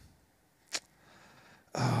 Oh,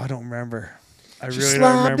 I don't remember. I She really don't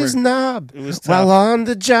slobbed remember. his knob It was tough. while on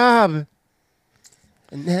the job,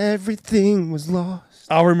 and everything was lost.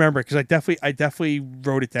 I'll remember because I definitely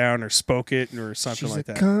wrote it down or spoke it or something She's like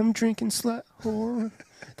a that. come drinking slut whore.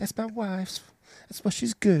 That's my wife's. That's what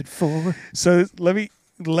she's good for. So let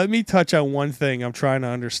me touch on one thing I'm trying to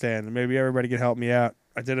understand, and maybe everybody can help me out.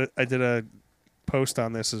 I did a post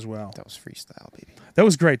on this as well. That was freestyle, baby. That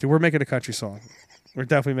was great, dude. We're making a country song. We're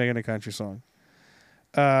definitely making a country song.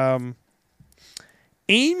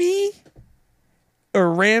 Amy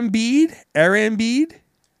Arambide.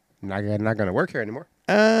 Not gonna work here anymore.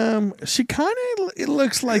 She kind of it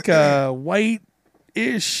looks like a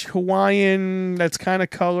white-ish Hawaiian that's kind of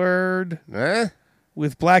colored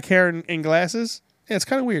with black hair and glasses. Yeah, it's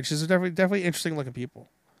kind of weird. She's definitely interesting looking people.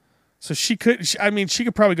 So she could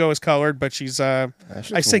probably go as colored, but she's I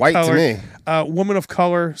say white colored. to me. Woman of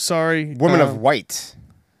color. Sorry, Woman of white.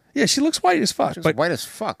 Yeah, she looks white as fuck. She's But white as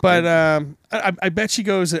fuck. but I bet she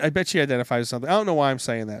goes. I bet she identifies as something. I don't know why I'm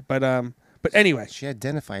saying that, but anyway. she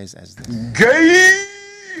identifies as this.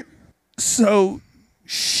 So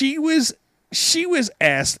she was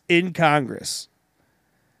asked in Congress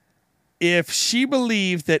if she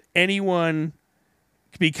believed that anyone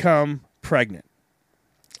could become pregnant.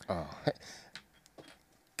 Oh,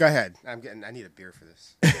 go ahead. I need a beer for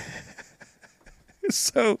this.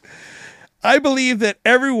 So I believe that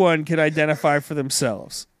everyone can identify for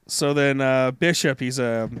themselves. So then Bishop, he's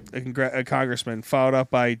a congressman, followed up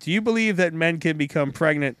by, do you believe that men can become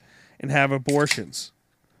pregnant and have abortions?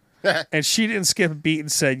 And she didn't skip a beat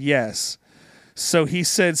and said yes. So he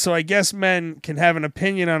said, so I guess men can have an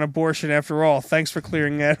opinion on abortion after all. Thanks for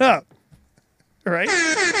clearing that up. Right?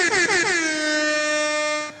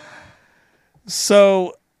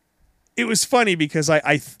 So it was funny because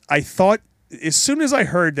I thought, as soon as I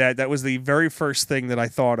heard that was the very first thing that I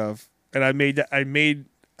thought of. And I made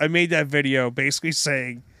that video basically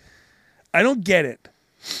saying, I don't get it.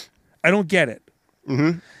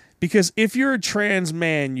 Mm-hmm. Because if you're a trans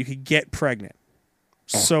man, you could get pregnant.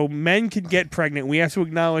 So men could get pregnant. We have to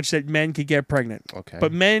acknowledge that men could get pregnant. Okay.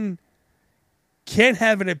 But men can't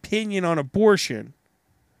have an opinion on abortion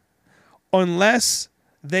unless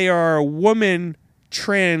they are a woman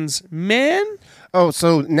trans man. Oh,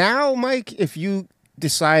 so now, Mike, if you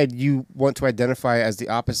decide you want to identify as the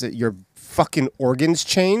opposite, your fucking organs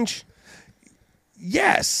change?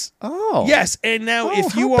 Yes. Oh. Yes, and now Oh,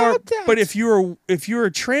 if you how are, about that? but if you're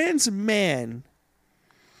a trans man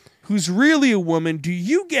who's really a woman, do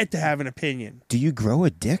you get to have an opinion? Do you grow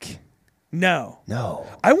a dick? No. No.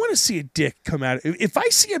 I want to see a dick come out. If I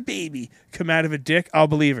see a baby come out of a dick, I'll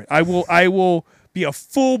believe it. I will be a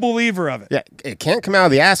full believer of it. Yeah, it can't come out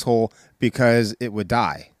of the asshole because it would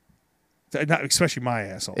die. Not especially my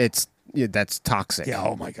asshole. That's toxic. Yeah.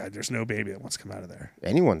 Oh my God. There's no baby that wants to come out of there.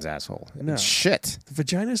 Anyone's asshole. No. It's shit. The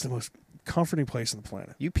vagina is the most comforting place on the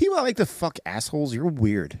planet. You people that like to fuck assholes, you're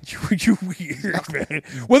weird. You're weird, man.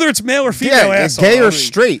 Whether it's male or female, Yeah, asshole. gay I or mean,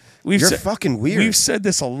 straight. You're said- fucking weird. We've said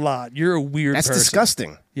this a lot. You're a weird That's person.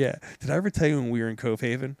 disgusting. Yeah. Did I ever tell you when we were in Cove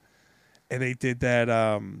Haven and they did that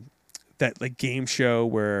like game show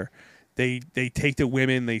where they take the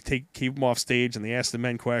women, keep them off stage, and they ask the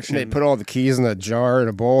men questions. And they put all the keys in a jar in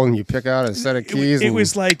a bowl, and you pick out a set of keys. It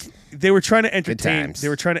was like they were trying to entertain. times. They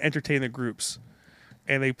were trying to entertain the groups,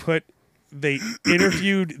 and they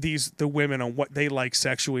interviewed the women on what they like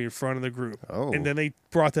sexually in front of the group, and then they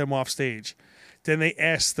brought them off stage. Then they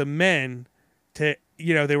asked the men to,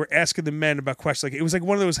 they were asking the men about questions. Like it was like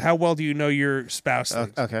one of those, how well do you know your spouse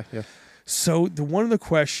things. Okay, yeah. So one of the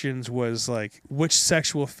questions was like, which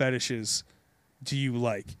sexual fetishes do you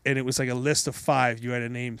like? And it was like a list of 5. You had to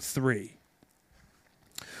name 3.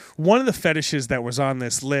 One of the fetishes that was on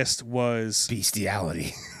this list was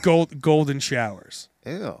bestiality, golden showers.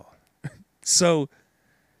 Ew. So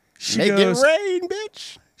she Make goes, it rain,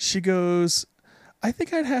 bitch. She goes, I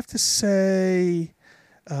think I'd have to say,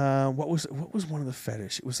 what was one of the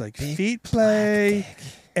fetish? It was like feet play,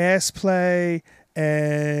 ass play,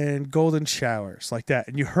 and golden showers, like that.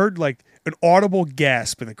 And you heard like an audible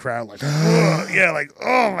gasp in the crowd, like, yeah, like,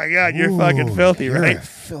 oh my God, you're fucking filthy, you're right? a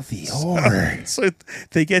filthy whore. So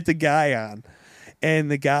they get the guy on,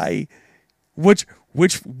 and the guy, which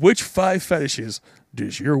 5 fetishes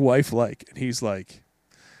does your wife like? And he's like,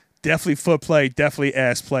 definitely foot play, definitely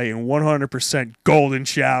ass play, and 100% golden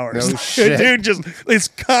showers. No shit. Dude, just as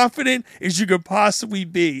confident as you could possibly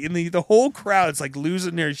be. And the whole crowd's like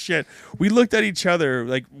losing their shit. We looked at each other,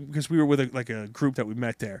 like, because we were with a group that we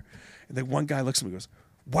met there. And then one guy looks at me and goes,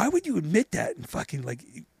 why would you admit that? And fucking like,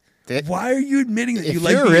 why are you admitting that you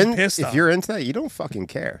like being pissed off? If you're into that, you don't fucking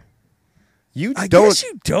care. You I don't. guess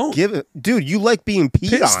you don't. Give it, dude. You like being peed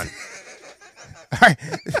Pissed. on. All right.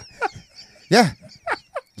 Yeah.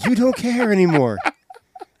 You don't care anymore.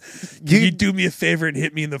 You do me a favor and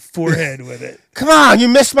hit me in the forehead with it. Come on, you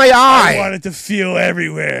missed my I eye. want it to feel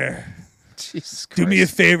everywhere. Jesus Christ. Do me a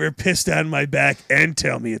favor, piss down my back, and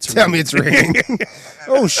tell me it's Tell raining. me it's raining.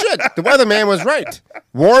 Oh shit! The weatherman was right.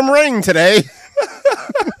 Warm rain today.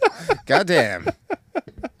 Goddamn.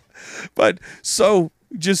 But so,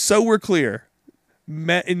 just so we're clear,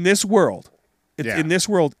 in this world, Yeah. in this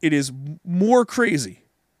world, it is more crazy.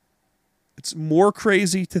 It's more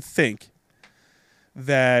crazy to think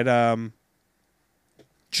that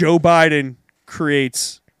Joe Biden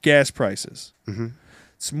creates gas prices. Mm-hmm.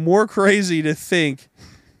 It's more crazy to think,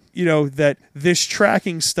 that this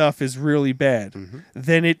tracking stuff is really bad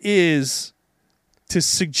than it is to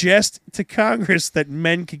suggest to Congress that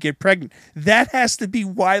men could get pregnant. That has to be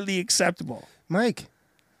widely acceptable. Mike,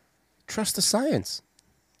 trust the science.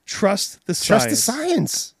 Trust the Trust the science.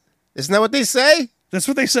 science. Isn't that what they say? That's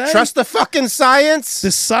what they say. Trust the fucking science.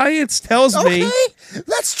 The science tells Okay, me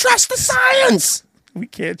let's trust the science. we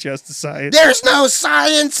can't trust the science. There's no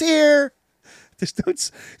science here. There's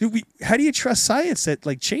no, how do you trust science that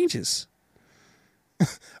changes?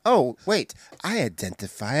 Oh, wait. I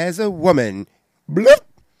identify as a woman. Bloop.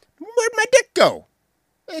 Where'd my dick go?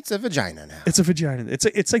 It's a vagina now. It's a vagina.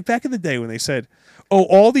 It's like back in the day when they said, "Oh,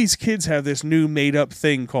 all these kids have this new made-up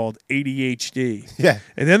thing called ADHD." Yeah.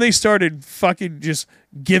 And then they started fucking just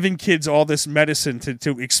giving kids all this medicine to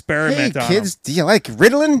Hey, experiment on kids, do you like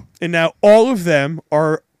Ritalin? and now all of them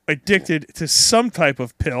are addicted to some type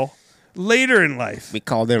of pill later in life. We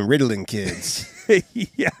call them Ritalin kids.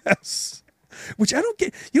 Yes. Which I don't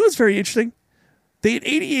get. You know what's very interesting? They had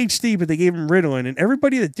ADHD, but they gave them Ritalin, and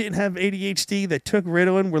everybody that didn't have ADHD that took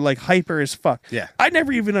Ritalin were like hyper as fuck. Yeah. I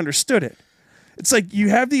never even understood it. It's like you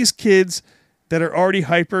have these kids that are already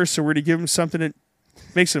hyper, so we're to give them something that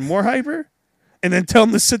makes them more hyper, and then tell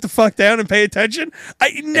them to sit the fuck down and pay attention.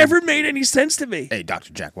 It never made any sense to me. Hey,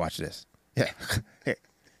 Dr. Jack, watch this. Yeah. Here.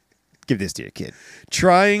 Give this to your kid.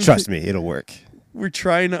 Trying, Trust me, it'll work. we're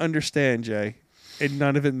trying to understand, Jay, and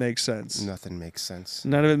none of it makes sense. Nothing makes sense.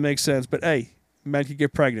 None of it makes sense. But hey, men can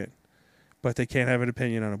get pregnant, but they can't have an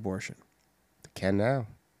opinion on abortion. They can now.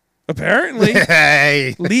 Apparently,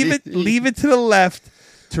 Hey. leave it to the left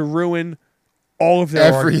to ruin all of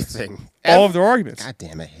their arguments. Everything. All of their arguments. God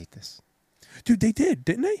damn, I hate this. Dude, they did,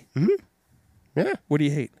 didn't they? Yeah. What do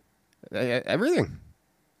you hate? Everything.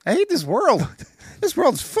 I hate this world. This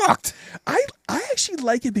world's fucked. I actually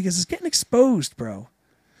like it because it's getting exposed, bro.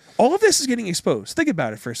 All of this is getting exposed. Think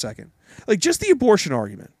about it for a second. Like just the abortion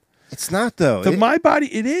argument. It's not, though. My body,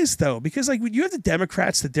 it is though, because like when you have the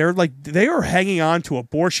Democrats that they are hanging on to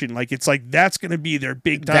abortion like it's like that's going to be their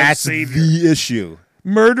big time That's savior. the issue.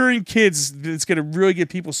 Murdering kids, it's going to really get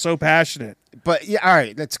people so passionate. But, yeah, all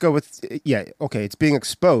right, let's go with, okay, it's being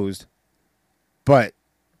exposed, but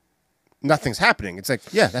nothing's happening. It's like,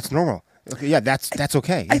 yeah, that's normal. Okay, yeah, that's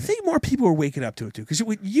okay. I think more people are waking up to it too, because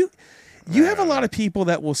you have a lot of people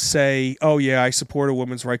that will say, "Oh yeah, I support a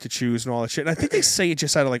woman's right to choose" and all that shit. And I think they say it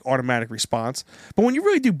just out of like automatic response. But when you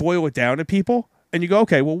really do boil it down to people, and you go,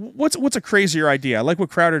 "Okay, well, what's a crazier idea?" I like what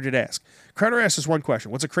Crowder did ask. Crowder asked us one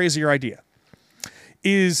question: "What's a crazier idea?"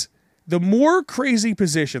 Is the more crazy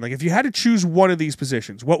position, like if you had to choose one of these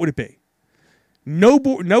positions, what would it be? No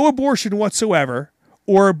abortion whatsoever,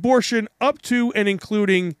 or abortion up to and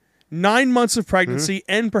including 9 months of pregnancy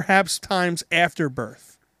and perhaps times after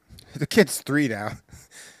birth. The kid's 3 now.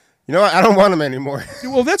 You know what? I don't want him anymore.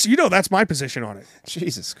 Well, that's my position on it.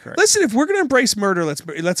 Jesus Christ. Listen, if we're going to embrace murder, let's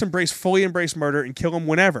fully embrace murder and kill them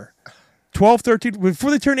whenever. 12, 13, before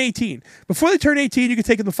they turn 18. Before they turn 18, you can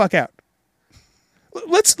take them the fuck out.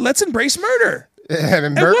 Let's embrace murder.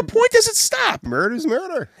 At what point does it stop? Murder's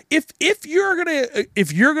murder. If you're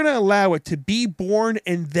gonna allow it to be born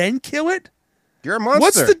and then kill it, You're a monster.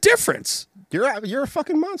 what's the difference? You're a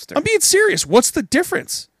fucking monster. I'm being serious. What's the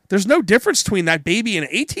difference? There's no difference between that baby and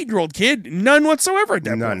an 18-year-old kid. None whatsoever. At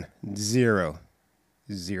that None. point. Zero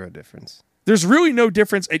difference. There's really no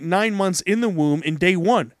difference at 9 months in the womb in day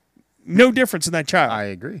one. No difference in that child. I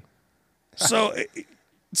agree.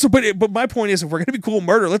 But my point is, if we're gonna be cool with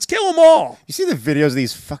murder, let's kill them all. You see the videos of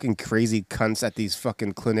these fucking crazy cunts at these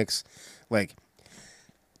fucking clinics? Like,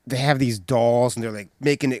 they have these dolls and they're like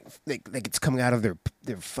making it like it's coming out of their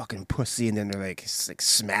fucking pussy, and then they're like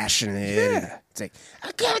smashing it. Yeah. It's like,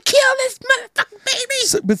 I gotta kill this motherfucking baby.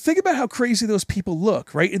 So, but think about how crazy those people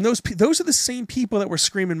look, right? And those are the same people that were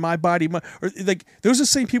screaming "My body," or like those are the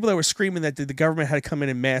same people that were screaming that the government had to come in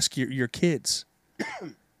and mask your kids.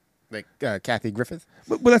 Like Kathy Griffith.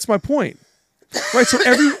 But that's my point. Right. So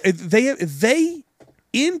they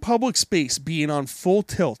in public space being on full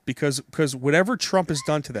tilt because whatever Trump has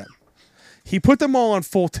done to them, he put them all on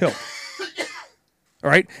full tilt. All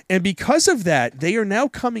right. And because of that, they are now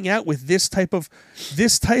coming out with this type of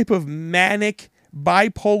manic,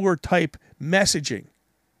 bipolar type messaging,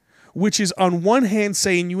 which is on one hand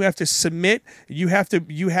saying you have to submit, you have to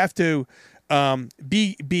be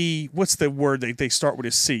what's the word they start with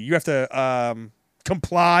a C. You have to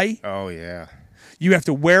comply. Oh yeah. You have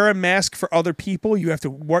to wear a mask for other people. You have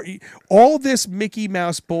to all this Mickey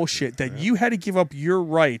Mouse bullshit that you had to give up your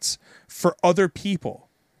rights for other people.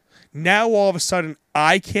 Now all of a sudden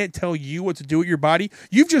I can't tell you what to do with your body.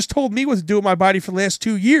 You've just told me what to do with my body for the last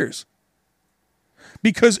 2 years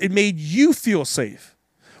because it made you feel safe.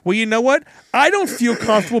 Well, you know what? I don't feel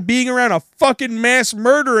comfortable being around a fucking mass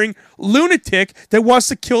murdering lunatic that wants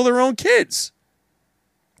to kill their own kids.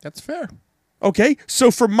 That's fair. Okay,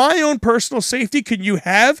 so for my own personal safety, can you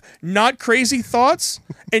have not crazy thoughts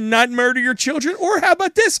and not murder your children? Or how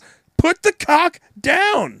about this? Put the cock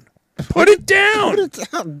down. Put it down. Put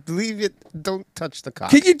it down. Leave it. Don't touch the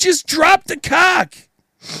cock. Can you just drop the cock?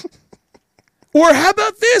 Or how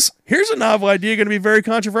about this? Here's a novel idea going to be very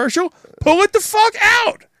controversial. Pull it the fuck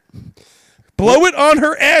out. Blow it on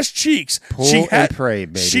her ass cheeks. Pull and pray,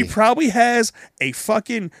 baby. She probably has a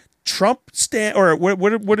fucking Trump stamp or what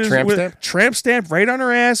is Tramp stamp? Tramp stamp right on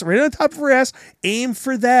her ass, right on the top of her ass. Aim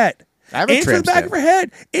for that. Aim for the back of her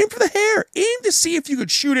head. Aim for the hair. Aim to see if you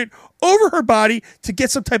could shoot it over her body to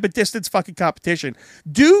get some type of distance fucking competition.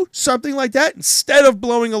 Do something like that instead of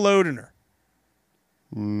blowing a load in her.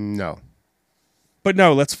 No. But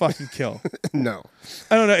no, let's fucking kill. No.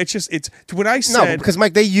 I don't know. It's when I said no, because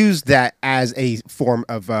Mike, they used that as a form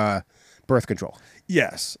of birth control.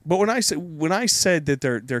 Yes, but when I said that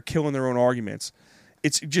they're killing their own arguments,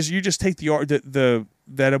 it's just you just take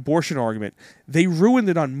that abortion argument. They ruined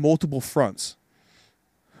it on multiple fronts.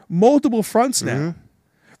 Multiple fronts now,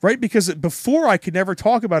 right? Because before I could never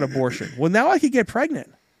talk about abortion. Well, now I could get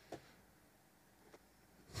pregnant.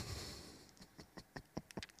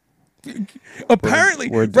 Apparently,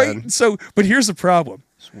 we're right? done. So, but here's the problem.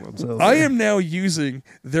 I am now using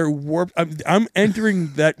their warped. I'm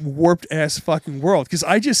entering that warped ass fucking world because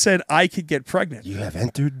I just said I could get pregnant. You have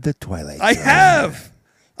entered the twilight. I have.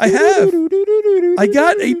 I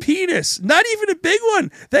got a penis. Not even a big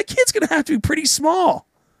one. That kid's gonna have to be pretty small.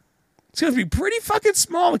 It's gonna be pretty fucking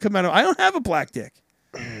small to come out of. I don't have a black dick.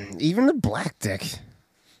 Even the black dick.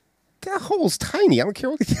 That hole's tiny. I don't care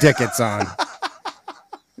what dick it's on.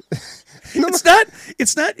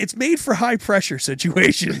 It's not. It's made for high pressure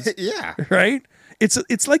situations. Yeah. Right.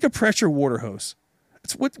 It's like a pressure water hose.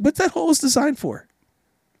 It's what that hole is designed for.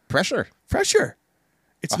 Pressure.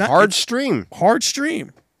 It's a not hard stream. Hard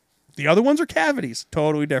stream. The other ones are cavities.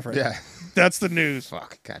 Totally different. Yeah. That's the news.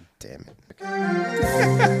 Fuck. God damn it.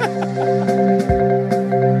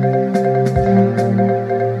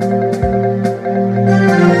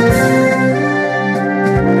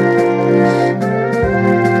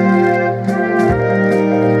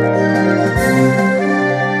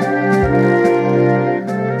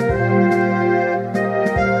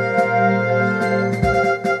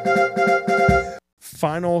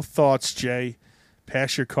 Final thoughts, Jay.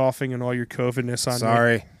 Pass your coughing and all your COVIDness on me.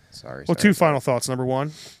 Sorry. Well, two final thoughts. Number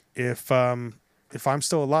one, if I'm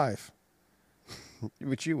still alive,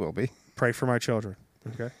 which you will be, pray for my children.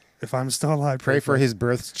 Okay. If I'm still alive, pray for his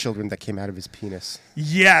birth children that came out of his penis.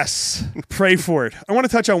 Yes, pray for it. I want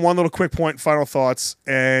to touch on one little quick point, final thoughts,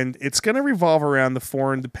 and it's going to revolve around the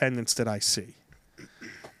foreign dependence that I see.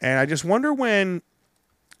 And I just wonder when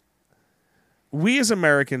we as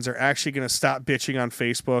Americans are actually going to stop bitching on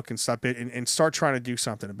Facebook and start trying to do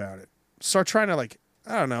something about it. Start trying to, like,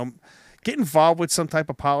 I don't know, get involved with some type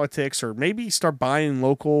of politics, or maybe start buying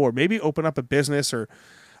local, or maybe open up a business, or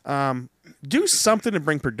do something to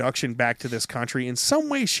bring production back to this country in some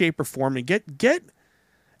way, shape, or form, and get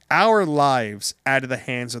our lives out of the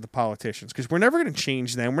hands of the politicians, because we're never going to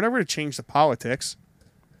change them. We're never going to change the politics.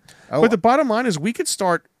 But the bottom line is we could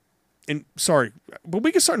start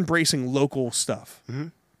embracing local stuff. Mm-hmm.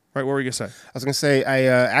 Right, what were you going to say? I was going to say, I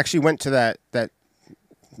actually went to that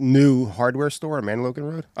new hardware store on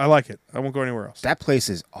Manlogan Road. I like it. I won't go anywhere else. That place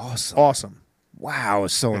is awesome. Awesome. Wow, I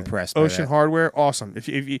was so impressed by Ocean that. Hardware, awesome. If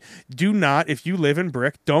you live in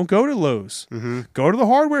Brick, don't go to Lowe's. Mm-hmm. Go to the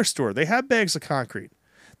hardware store. They have bags of concrete.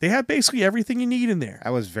 They have basically everything you need in there. I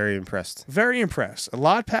was very impressed. Very impressed. A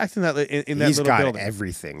lot packed in that little building. He's got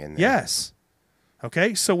everything in there. Yes.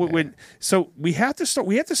 Okay, so we have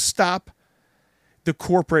to stop the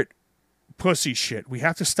corporate pussy shit. We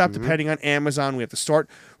have to stop depending on Amazon. We have to start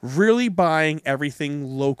really buying everything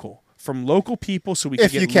local from local people so we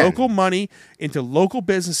If can you get can. local money into local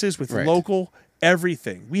businesses with Right. local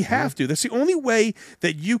everything. We have to. That's the only way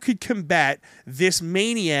that you could combat this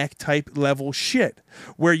maniac type level shit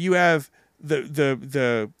where you have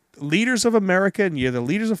the leaders of America and you have the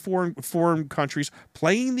leaders of foreign countries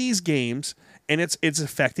playing these games, and it's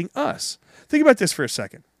affecting us. Think about this for a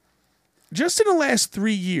second. Just in the last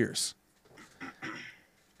 3 years,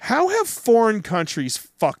 how have foreign countries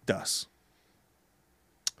fucked us?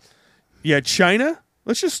 You had China.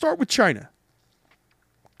 Let's just start with China.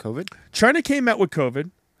 COVID? China came out with COVID,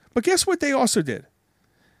 but guess what they also did?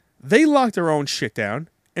 They locked their own shit down,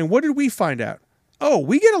 and what did we find out? Oh,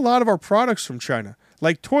 we get a lot of our products from China,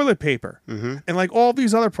 like toilet paper and like all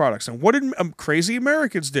these other products. And what did crazy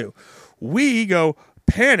Americans do? We go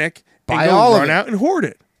panic and Buy go all of run it. out and hoard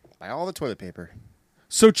it. Buy all the toilet paper.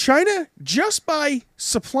 So China, just by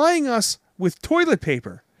supplying us with toilet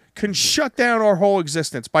paper, can shut down our whole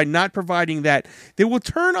existence by not providing that. They will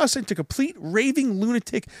turn us into complete raving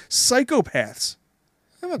lunatic psychopaths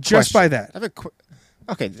I have a just by that. I have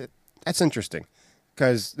okay, that's interesting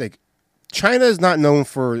because like China is not known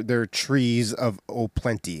for their trees of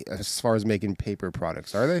plenty as far as making paper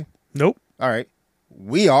products, are they? Nope. All right,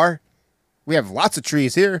 we are. We have lots of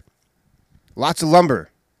trees here, lots of lumber.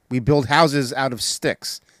 We build houses out of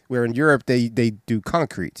sticks. Where in Europe they do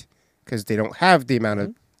concrete because they don't have the amount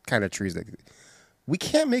of kind of trees that. We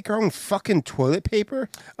can't make our own fucking toilet paper.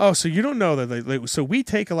 Oh, so you don't know that? So we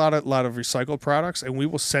take a lot of recycled products and we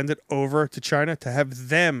will send it over to China to have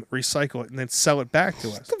them recycle it and then sell it back to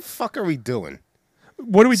us. What the fuck are we doing?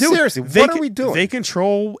 What do we do? Seriously, what are we doing? They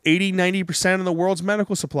control 80-90% of the world's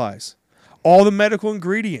medical supplies. All the medical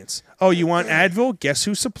ingredients. Oh, you want Advil? Guess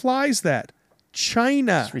who supplies that?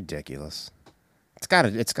 China. It's ridiculous. It's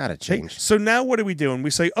gotta change. So now what are we doing?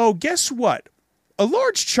 We say, oh, guess what? A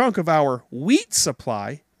large chunk of our wheat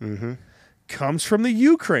supply comes from the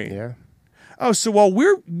Ukraine. Yeah. Oh, so while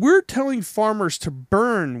we're telling farmers to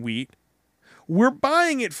burn wheat, we're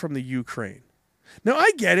buying it from the Ukraine. Now,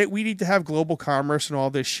 I get it. We need to have global commerce and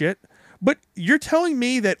all this shit. But you're telling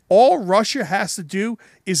me that all Russia has to do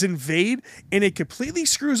is invade and it completely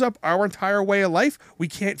screws up our entire way of life? We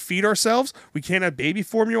can't feed ourselves. We can't have baby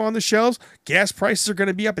formula on the shelves. Gas prices are going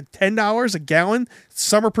to be up at $10 a gallon.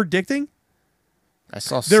 Some are predicting. I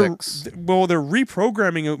saw They're 6.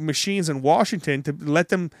 reprogramming machines in Washington to let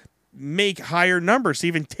them make higher numbers, to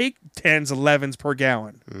even take 10s, 11s per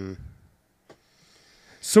gallon.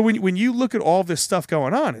 So when you look at all this stuff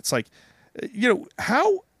going on, it's like,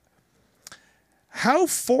 how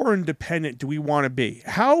foreign dependent do we want to be?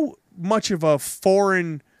 How much of a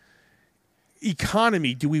foreign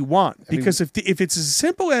economy do we want? Because if it's as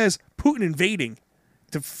simple as Putin invading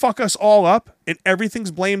to fuck us all up and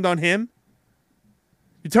everything's blamed on him,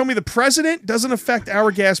 you tell me the president doesn't affect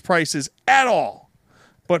our gas prices at all,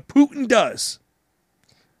 but Putin does.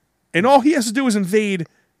 And all he has to do is invade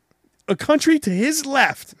a country to his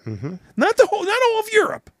left, not all of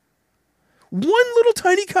Europe, one little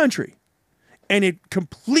tiny country, and it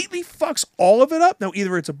completely fucks all of it up. Now,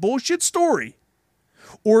 either it's a bullshit story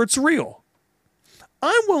or it's real.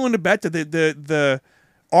 I'm willing to bet that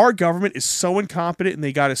our government is so incompetent and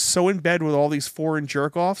they got us so in bed with all these foreign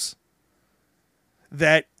jerk-offs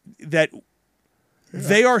that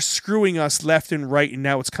they are screwing us left and right, and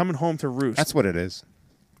now it's coming home to roost. That's what it is.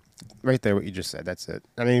 Right there, what you just said. That's it.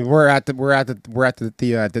 I mean, we're at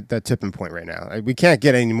the tipping point right now. We can't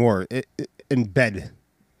get any more in bed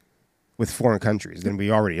with foreign countries than we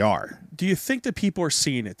already are. Do you think that people are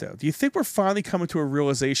seeing it, though? Do you think we're finally coming to a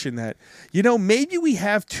realization that, maybe we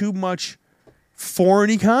have too much foreign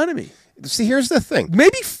economy? See, here's the thing.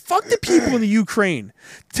 Maybe fuck the people in the Ukraine.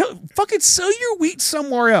 Fucking sell your wheat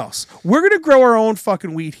somewhere else. We're gonna grow our own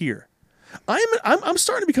fucking wheat here. I'm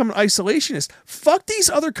starting to become an isolationist. Fuck these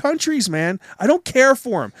other countries, man. I don't care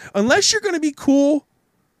for them unless you're gonna be cool.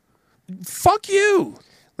 Fuck you.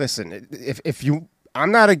 Listen,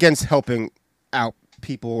 I'm not against helping out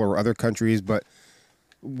people or other countries, but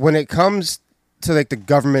when it comes to like the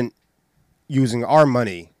government using our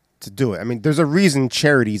money to do it, I mean, there's a reason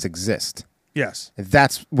charities exist. Yes. And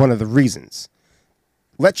that's one of the reasons.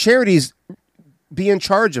 Let charities be in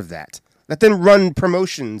charge of that. Let them run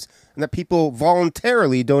promotions and let people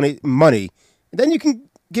voluntarily donate money. And then you can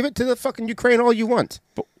give it to the fucking Ukraine all you want.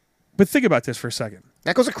 But think about this for a second.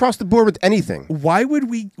 That goes across the board with anything. Why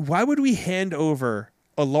would we hand over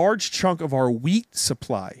a large chunk of our wheat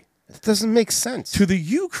supply? It doesn't make sense. To the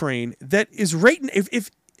Ukraine that is right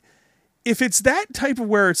if it's that type of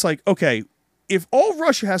where it's like, okay, if all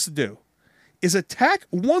Russia has to do is attack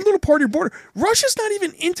one little part of your border, Russia's not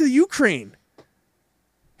even into the Ukraine.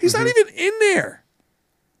 He's not even in there.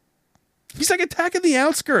 He's like attacking the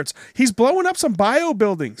outskirts. He's blowing up some bio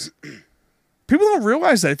buildings. People don't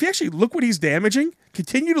realize that. If you actually look what he's damaging,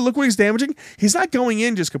 continue to look what he's damaging, he's not going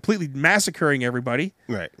in just completely massacring everybody.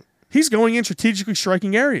 Right. He's going in strategically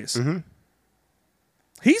striking areas. Mm-hmm.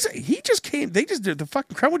 The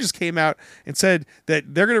fucking Kremlin just came out and said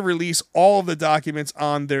that they're going to release all of the documents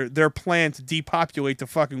on their plan to depopulate the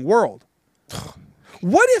fucking world.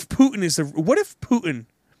 What if Putin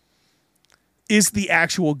is the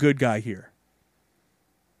actual good guy here?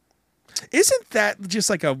 Isn't that just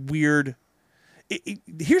like a weird...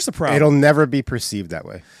 here's the problem. It'll never be perceived that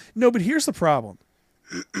way. No, but here's the problem.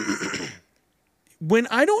 When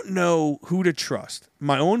I don't know who to trust,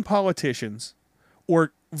 my own politicians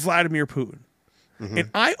or Vladimir Putin, and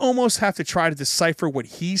I almost have to try to decipher what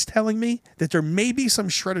he's telling me, that there may be some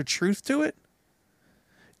shred of truth to it,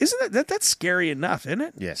 isn't that's scary enough, isn't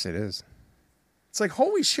it? Yes, it is. It's like,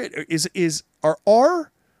 holy shit, are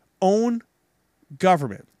our own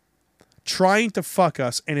government trying to fuck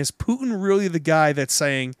us, and is Putin really the guy that's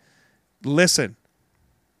saying, listen,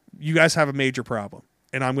 you guys have a major problem,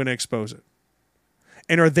 and I'm going to expose it?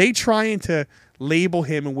 And are they trying to label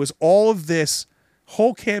him, and was all of this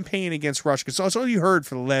whole campaign against Russia, because that's all you heard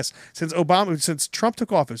for the last, since Trump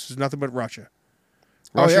took office, was nothing but Russia.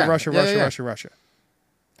 Russia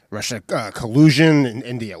collusion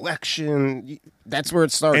in the election. That's where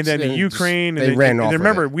it starts. And then the Ukraine. They ran off. And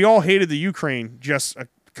remember, we all hated the Ukraine just a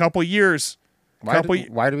couple years. Why do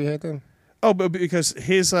we hate them? Oh, but because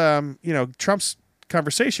his, Trump's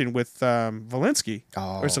conversation with Zelensky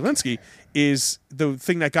is the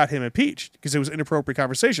thing that got him impeached, because it was an inappropriate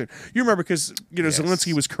conversation. You remember, because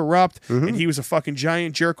Zelensky was corrupt and he was a fucking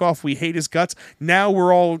giant jerk off. We hate his guts.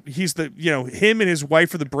 Now he's him and his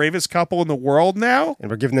wife are the bravest couple in the world now, and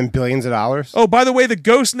we're giving them billions of dollars. Oh, by the way, the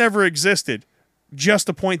ghost never existed. Just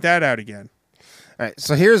to point that out again. All right,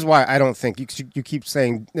 so here's why I don't think you keep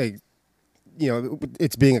saying, hey,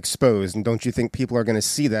 it's being exposed, and don't you think people are going to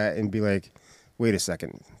see that and be like, wait a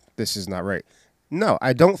second, this is not right? No,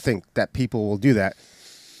 I don't think that people will do that,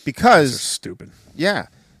 because they're stupid. Yeah,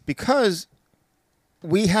 because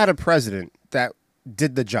we had a president that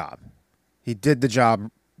did the job. He did the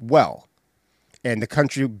job well, and the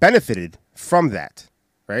country benefited from that.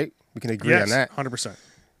 Right? We can agree on that. 100%.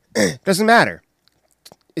 Doesn't matter.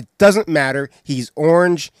 It doesn't matter. He's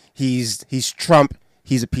orange. He's Trump.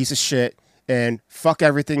 He's a piece of shit. And fuck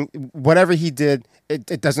everything. Whatever he did,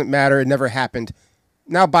 it doesn't matter. It never happened.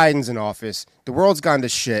 Now Biden's in office. The world's gone to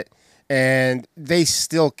shit. And they're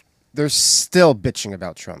still bitching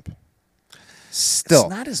about Trump. Still. It's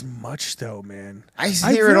not as much, though, man. I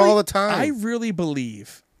hear it all the time. I really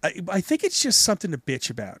believe. I think it's just something to bitch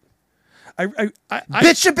about.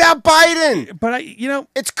 Bitch about Biden. But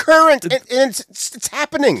it's current and it's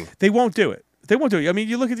happening. They won't do it. They won't do it. I mean,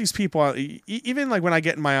 you look at these people, even like when I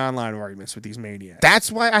get in my online arguments with these maniacs. That's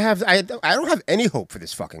why I don't have any hope for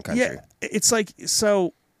this fucking country. Yeah, it's like,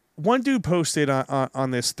 so one dude posted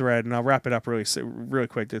on this thread, and I'll wrap it up really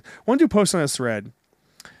quick. One dude posted on this thread,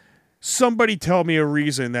 somebody tell me a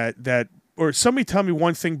reason or somebody tell me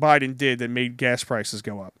one thing Biden did that made gas prices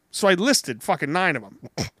go up. So I listed fucking 9 of them.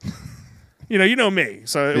 You know me.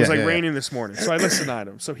 So it was raining this morning. So I listed 9 of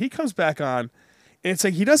them. So he comes back on, and it's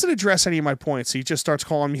like he doesn't address any of my points. He just starts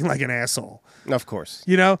calling me like an asshole. Of course.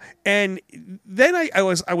 And then I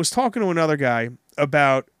was talking to another guy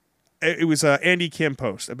about, it was a Andy Kim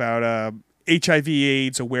post about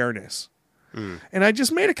HIV/AIDS awareness. And I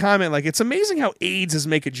just made a comment like, it's amazing how AIDS has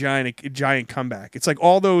made a giant comeback. It's like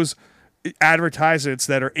all those advertisements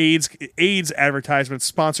that are AIDS advertisements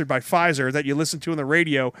sponsored by Pfizer that you listen to on the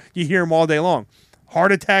radio, you hear them all day long.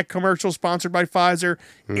 Heart attack commercial sponsored by Pfizer,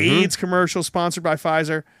 AIDS commercial sponsored by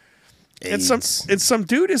Pfizer. And some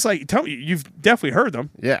dude is like, tell me, you've definitely heard them.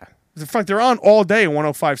 Yeah. In fact, they're on all day,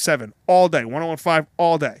 105.7 all day, 101.5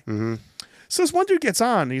 all day. So this one dude gets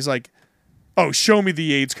on, and he's like, oh, show me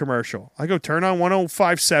the AIDS commercial. I go, turn on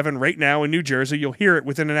 105.7 right now in New Jersey. You'll hear it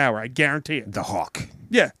within an hour. I guarantee it. The Hawk.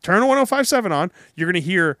 Yeah, turn 105.7 on. You're going to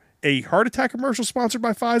hear a heart attack commercial sponsored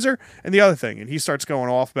by Pfizer and the other thing. And he starts going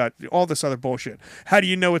off about all this other bullshit. How do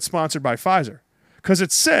you know it's sponsored by Pfizer? Because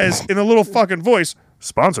it says in a little fucking voice,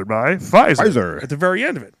 sponsored by Pfizer at the very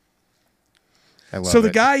end of it. I love so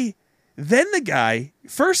it. the guy,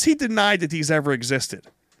 first he denied that these ever existed.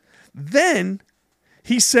 Then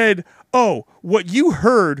he said, oh, what you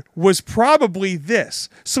heard was probably this.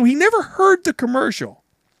 So he never heard the commercial,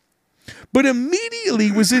 but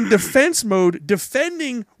immediately was in defense mode,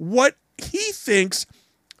 defending what he thinks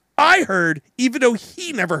I heard, even though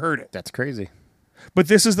he never heard it. That's crazy. But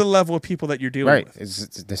this is the level of people that you're dealing Right.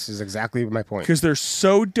 with. This is exactly my point. Because they're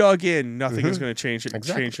so dug in, nothing is going to change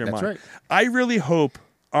Exactly. change their That's mind. right. I really hope,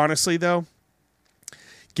 honestly, though,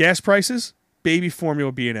 gas prices, baby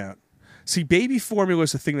formula being out. See, baby formula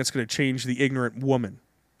is the thing that's going to change the ignorant woman.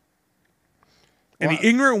 And the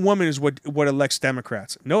ignorant woman is what elects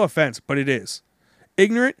Democrats. No offense, but it is.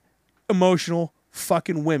 Ignorant, emotional,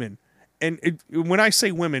 fucking women. And when I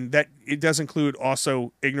say women, that it does include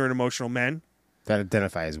also ignorant, emotional men. That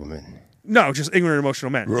identify as women. No, just ignorant,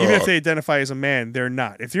 emotional men. Even if they identify as a man, they're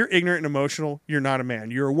not. If you're ignorant and emotional, you're not a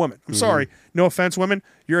man. You're a woman. I'm sorry. No offense, women.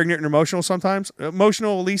 You're ignorant and emotional sometimes.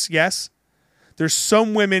 Emotional, at least, yes. There's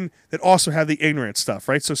some women that also have the ignorant stuff,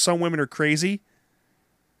 right? So some women are crazy,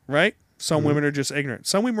 right? Some women are just ignorant.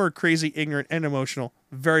 Some women are crazy, ignorant, and emotional.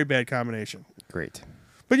 Very bad combination. Great.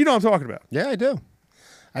 But you know what I'm talking about. Yeah, I do.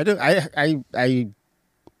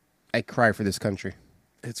 I cry for this country.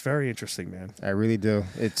 It's very interesting, man. I really do.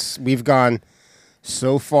 We've gone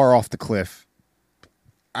so far off the cliff.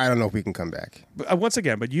 I don't know if we can come back. But once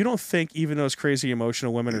again, but you don't think even those crazy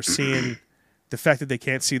emotional women are seeing the fact that they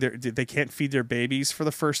can't feed their babies for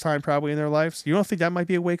the first time probably in their lives? You don't think that might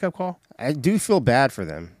be a wake up call? I do feel bad for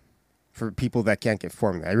them, for people that can't get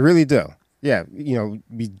formula. I really do. Yeah,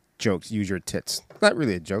 we jokes, use your tits. Not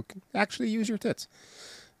really a joke. Actually, use your tits.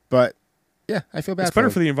 But yeah, I feel bad. It's better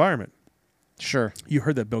them. for the environment. Sure. You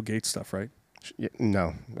heard that Bill Gates stuff, right? Yeah,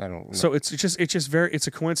 no, I don't know. So it's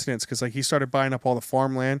a coincidence because like he started buying up all the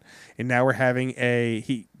farmland, and now we're having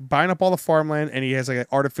buying up all the farmland, and he has like an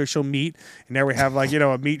artificial meat, and now we have like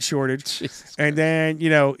a meat shortage, and then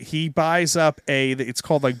he buys up it's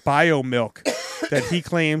called like bio milk that he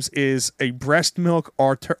claims is a breast milk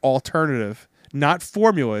alternative, not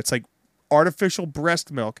formula. It's like artificial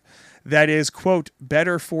breast milk that is quote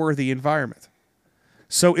better for the environment.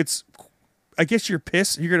 So it's. I guess you're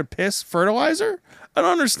going to piss fertilizer? I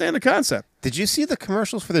don't understand the concept. Did you see the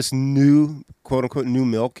commercials for this new, quote unquote, new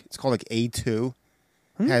milk? It's called like A2.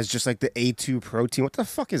 Has just like the A2 protein. What the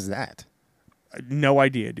fuck is that? No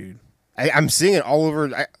idea, dude. I'm seeing it all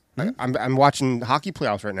over. I'm watching hockey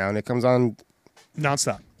playoffs right now, and it comes on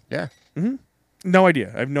nonstop. Yeah. No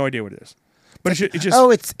idea. I have no idea what it is. But it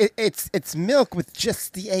just it's milk with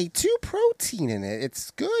just the A2 protein in it.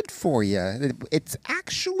 It's good for you. It's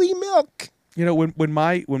actually milk. When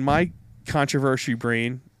my controversy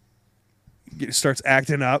brain starts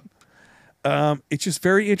acting up, it's just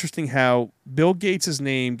very interesting how Bill Gates'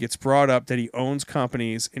 name gets brought up that he owns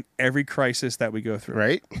companies in every crisis that we go through.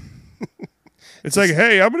 Right? It's like,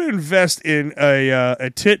 hey, I'm going to invest in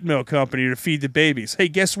a tit milk company to feed the babies. Hey,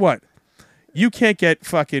 guess what? You can't get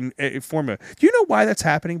fucking formula. Do you know why that's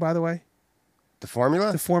happening, by the way? The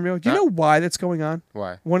formula? The formula. Do you know why that's going on?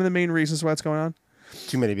 Why? One of the main reasons why it's going on?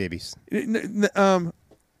 Too many babies. And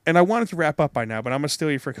I wanted to wrap up by now, but I'm going to steal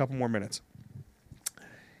you for a couple more minutes.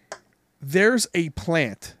 There's a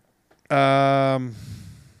plant that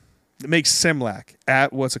makes Simlac.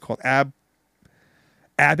 What's it called?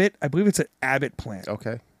 Abbott. I believe it's an Abbott plant.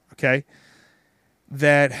 Okay.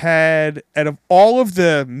 That had, out of all of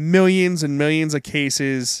the millions and millions of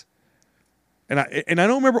cases, and I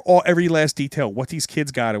don't remember every last detail, what these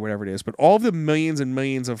kids got or whatever it is, but all of the millions and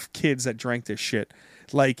millions of kids that drank this shit,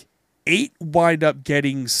 like 8 wind up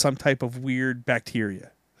getting some type of weird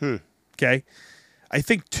bacteria. Okay? I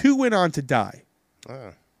think 2 went on to die.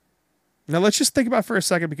 Now let's just think about it for a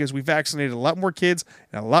second, because we vaccinated a lot more kids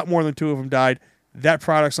and a lot more than 2 of them died. That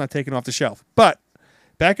product's not taken off the shelf. But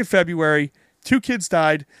back in February, 2 kids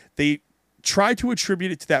died. They tried to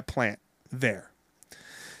attribute it to that plant there.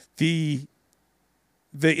 The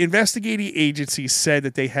investigating agency said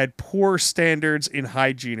that they had poor standards in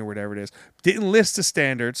hygiene or whatever it is. Didn't list the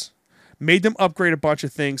standards. Made them upgrade a bunch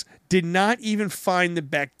of things. Did not even find the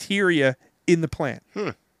bacteria in the plant.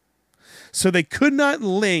 So they could not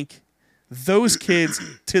link those kids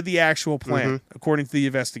to the actual plant, according to the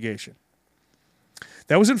investigation.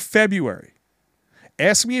 That was in February.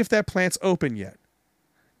 Ask me if that plant's open yet.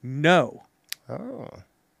 No. Oh.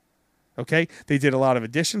 Okay? They did a lot of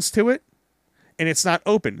additions to it, and it's not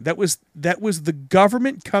open. That was the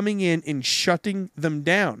government coming in and shutting them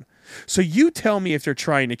down. So you tell me if they're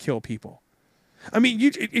trying to kill people. I mean,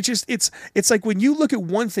 it's like when you look at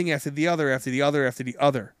one thing after the other, after the other, after the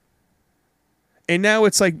other. And now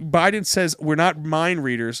it's like Biden says we're not mind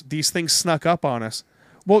readers. These things snuck up on us.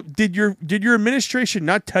 Well, did your administration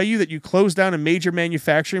not tell you that you closed down a major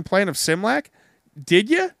manufacturing plant of Simlac? Did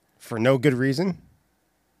you? For no good reason?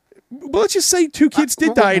 Well, let's just say 2 kids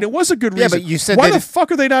did die, and it was a good reason. Yeah, but you said why the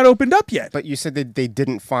fuck are they not opened up yet? But you said that they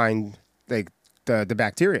didn't find like the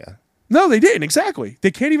bacteria. No, they didn't. Exactly.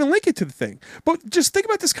 They can't even link it to the thing. But just think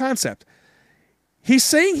about this concept. He's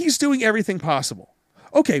saying he's doing everything possible.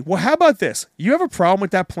 Okay, well, how about this? You have a problem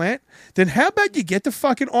with that plant? Then how about you get the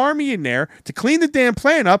fucking army in there to clean the damn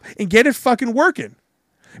plant up and get it fucking working?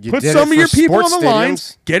 You Put did some it of your for people on sports the lines.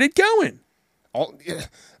 stadiums. Get it going.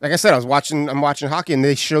 Like I said, I'm watching hockey, and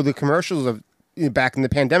they show the commercials of back in the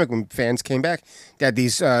pandemic when fans came back. They had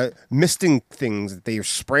these misting things that they are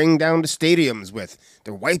spraying down the stadiums with.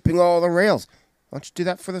 They're wiping all the rails. Why don't you do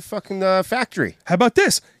that for the fucking factory? How about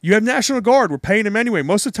this? You have National Guard. We're paying them anyway.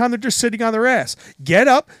 Most of the time, they're just sitting on their ass. Get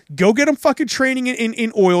up. Go get them fucking training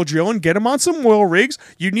in oil drilling. Get them on some oil rigs.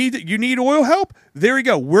 You need oil help? There you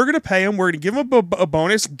go. We're going to pay them. We're going to give them a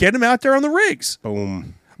bonus. Get them out there on the rigs.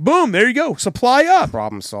 Boom. Boom. There you go. Supply up.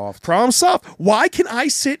 Problem solved. Problem solved. Why can I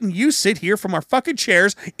sit and you sit here from our fucking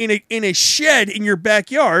chairs in a shed in your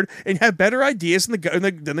backyard and have better ideas than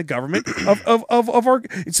the government of our?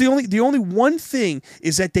 It's the only one thing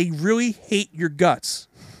is that they really hate your guts.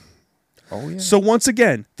 Oh yeah. So once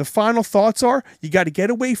again, the final thoughts are: you got to get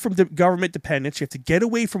away from the government dependence. You have to get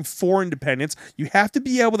away from foreign dependence. You have to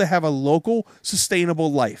be able to have a local,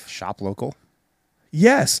 sustainable life. Shop local.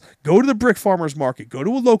 Yes, go to the brick farmers market. Go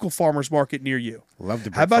to a local farmers market near you. Love the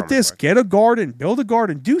brick How about farmers this? market. Get a garden, build a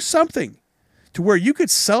garden, do something to where you could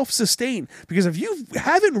self-sustain. Because if you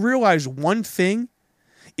haven't realized one thing,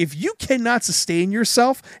 if you cannot sustain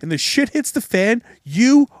yourself and the shit hits the fan,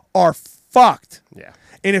 you are fucked. Yeah.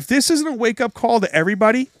 And if this isn't a wake-up call to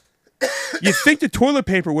everybody, you think the toilet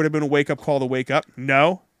paper would have been a wake-up call to wake up?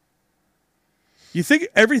 No. You think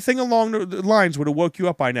everything along the lines would have woke you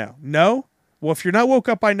up by now? No. Well, if you're not woke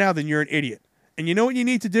up by now, then you're an idiot. And you know what you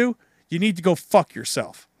need to do? You need to go fuck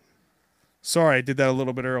yourself. Sorry, I did that a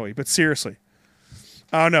little bit early, but seriously.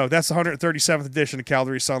 Oh, no, that's the 137th edition of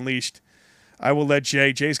Calvary's Unleashed. I will let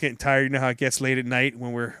Jay. Jay's getting tired. You know how it gets late at night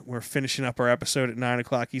when we're finishing up our episode at 9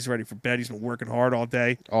 o'clock. He's ready for bed. He's been working hard all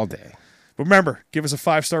day. All day. But remember, give us a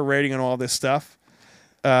 5-star rating on all this stuff.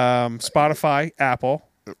 Spotify, Apple.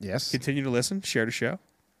 Yes. Continue to listen. Share the show.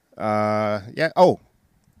 Yeah. Oh,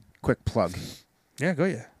 quick plug. Yeah, go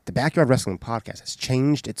yeah. The Backyard Wrestling Podcast has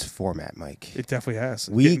changed its format, Mike. It definitely has.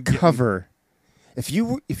 We cover. If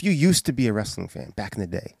you used to be a wrestling fan back in the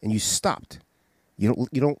day and you stopped, you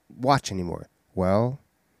don't watch anymore. Well,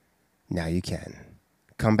 now you can.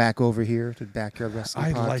 Come back over here to the Backyard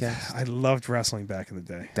Wrestling Podcast. I loved wrestling back in the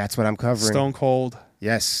day. That's what I'm covering. Stone Cold.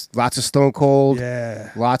 Yes, lots of Stone Cold.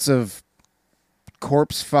 Yeah. Lots of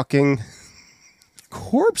corpse fucking.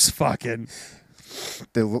 Corpse fucking.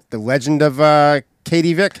 The legend of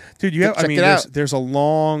Katie Vick. Dude, you have, Check it out. there's a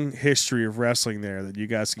long history of wrestling there that you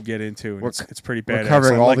guys can get into. And it's pretty badass. We're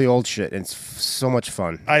covering I all like, the old shit. And it's so much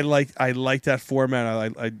fun. I like that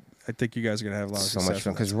format. I think you guys are gonna have a lot of So success much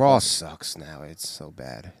fun with because it. Raw sucks now. It's so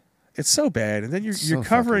bad. It's so bad, and then you're So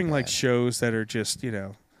covering fucking like bad. shows that are just All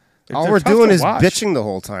they're we're tough doing to is watch. bitching the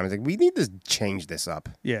whole time. It's like we need to change this up.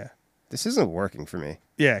 Yeah, This isn't working for me.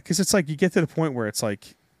 yeah, because it's like you get to the point where it's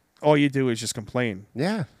like all you do is just complain.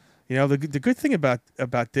 Yeah. You know, the good thing about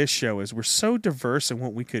this show is we're so diverse in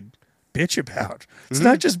what we could bitch about. It's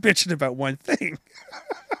not just bitching about one thing.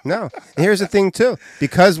 No. And here's the thing too,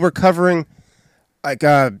 because we're covering like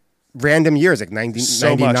random years, like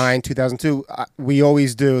So 99, 2002. We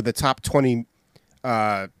always do the top 20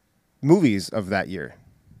 movies of that year,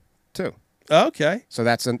 too. Okay. So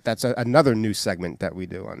that's another new segment that we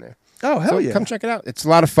do on there. Oh, hell So yeah. come check it out. It's a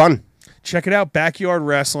lot of fun. Check it out, Backyard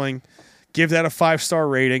Wrestling. Give that a 5-star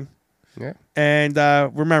rating. Yeah. And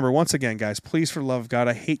remember, once again, guys, please, for the love of God,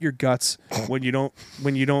 I hate your guts when you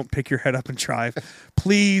don't pick your head up and drive.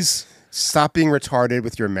 Please Stop being retarded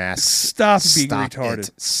with your masks. stop being retarded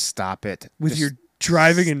It. Stop it. with Just your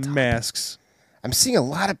driving in stop. masks. I'm seeing a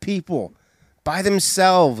lot of people by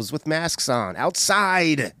themselves with masks on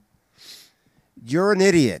outside. You're an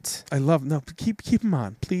idiot. I love keep them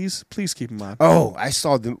on, please keep them on. Oh, I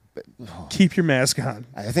saw the. Keep your mask on.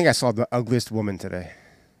 I think I saw the ugliest woman today.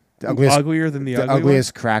 The ugliest, Uglier than the the ugly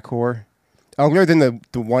ugliest crack whore. Uglier than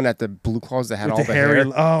the one at the Blue Claws that had one? all With the hairy.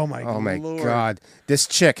 hair. Oh my. Oh my Lord. god! This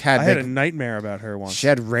chick had I had a like, nightmare about her once. she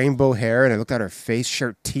had rainbow hair, and I looked at her face.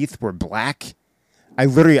 Her teeth were black. I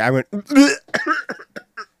went.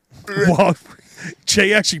 Well,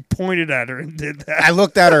 Jay actually pointed at her and did that. I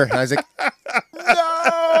looked at her. And I was like,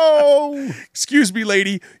 no. Excuse me,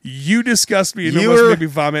 lady. You disgust me and You almost were made me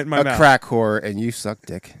vomit in my a mouth. crack whore, and you suck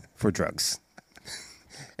dick for drugs.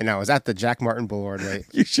 And I was at the Jack Martin Boulevard, right?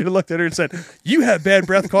 You should have looked at her and said, "You have bad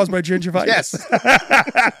breath caused by gingivitis." Yes.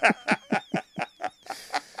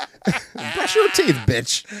 Brush your teeth,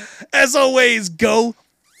 bitch. As always, go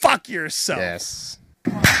fuck yourself. Yes.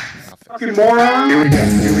 Fucking moron. Here we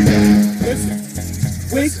go.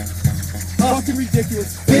 Listen. Wake up. fucking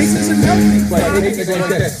ridiculous. Space isn't healthy. Fake people doing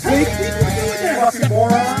that. Fucking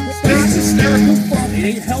moron. Space is hysterical fun. It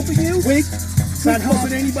ain't helping you. Wink. It's not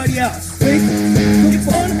helping anybody else. Wink. It's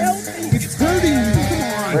unhealthy. It's hurting you. Come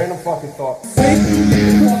on. Random fucking thought. Thank you,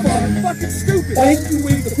 motherfucker. Fucking stupid. Thank you,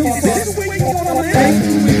 wink the fuck. Is this the way you want to live? Thank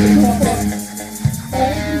you, wink the fuck.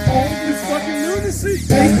 All this fucking lunacy.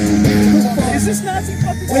 Thank you, is this Nazi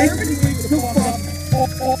fucking Germany? Wink the fuck.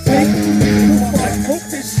 Thank you, I hope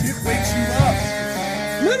this shit wakes you up.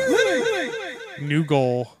 Literally. New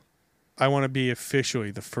goal. I want to be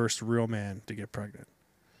officially the first real man to get pregnant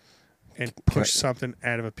and push something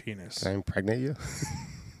out of a penis. Can I impregnate you?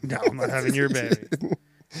 No, I'm not having your baby.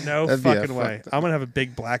 No fucking way. I'm gonna have a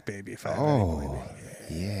big black baby if I have any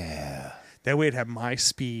baby. Yeah. That way it'd have my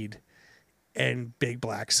speed and big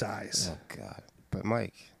black size. Oh God. But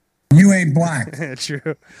Mike, You ain't black.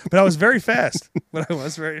 True. But I was very fast. Yeah,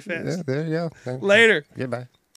 there you go. Thanks. Later. Goodbye.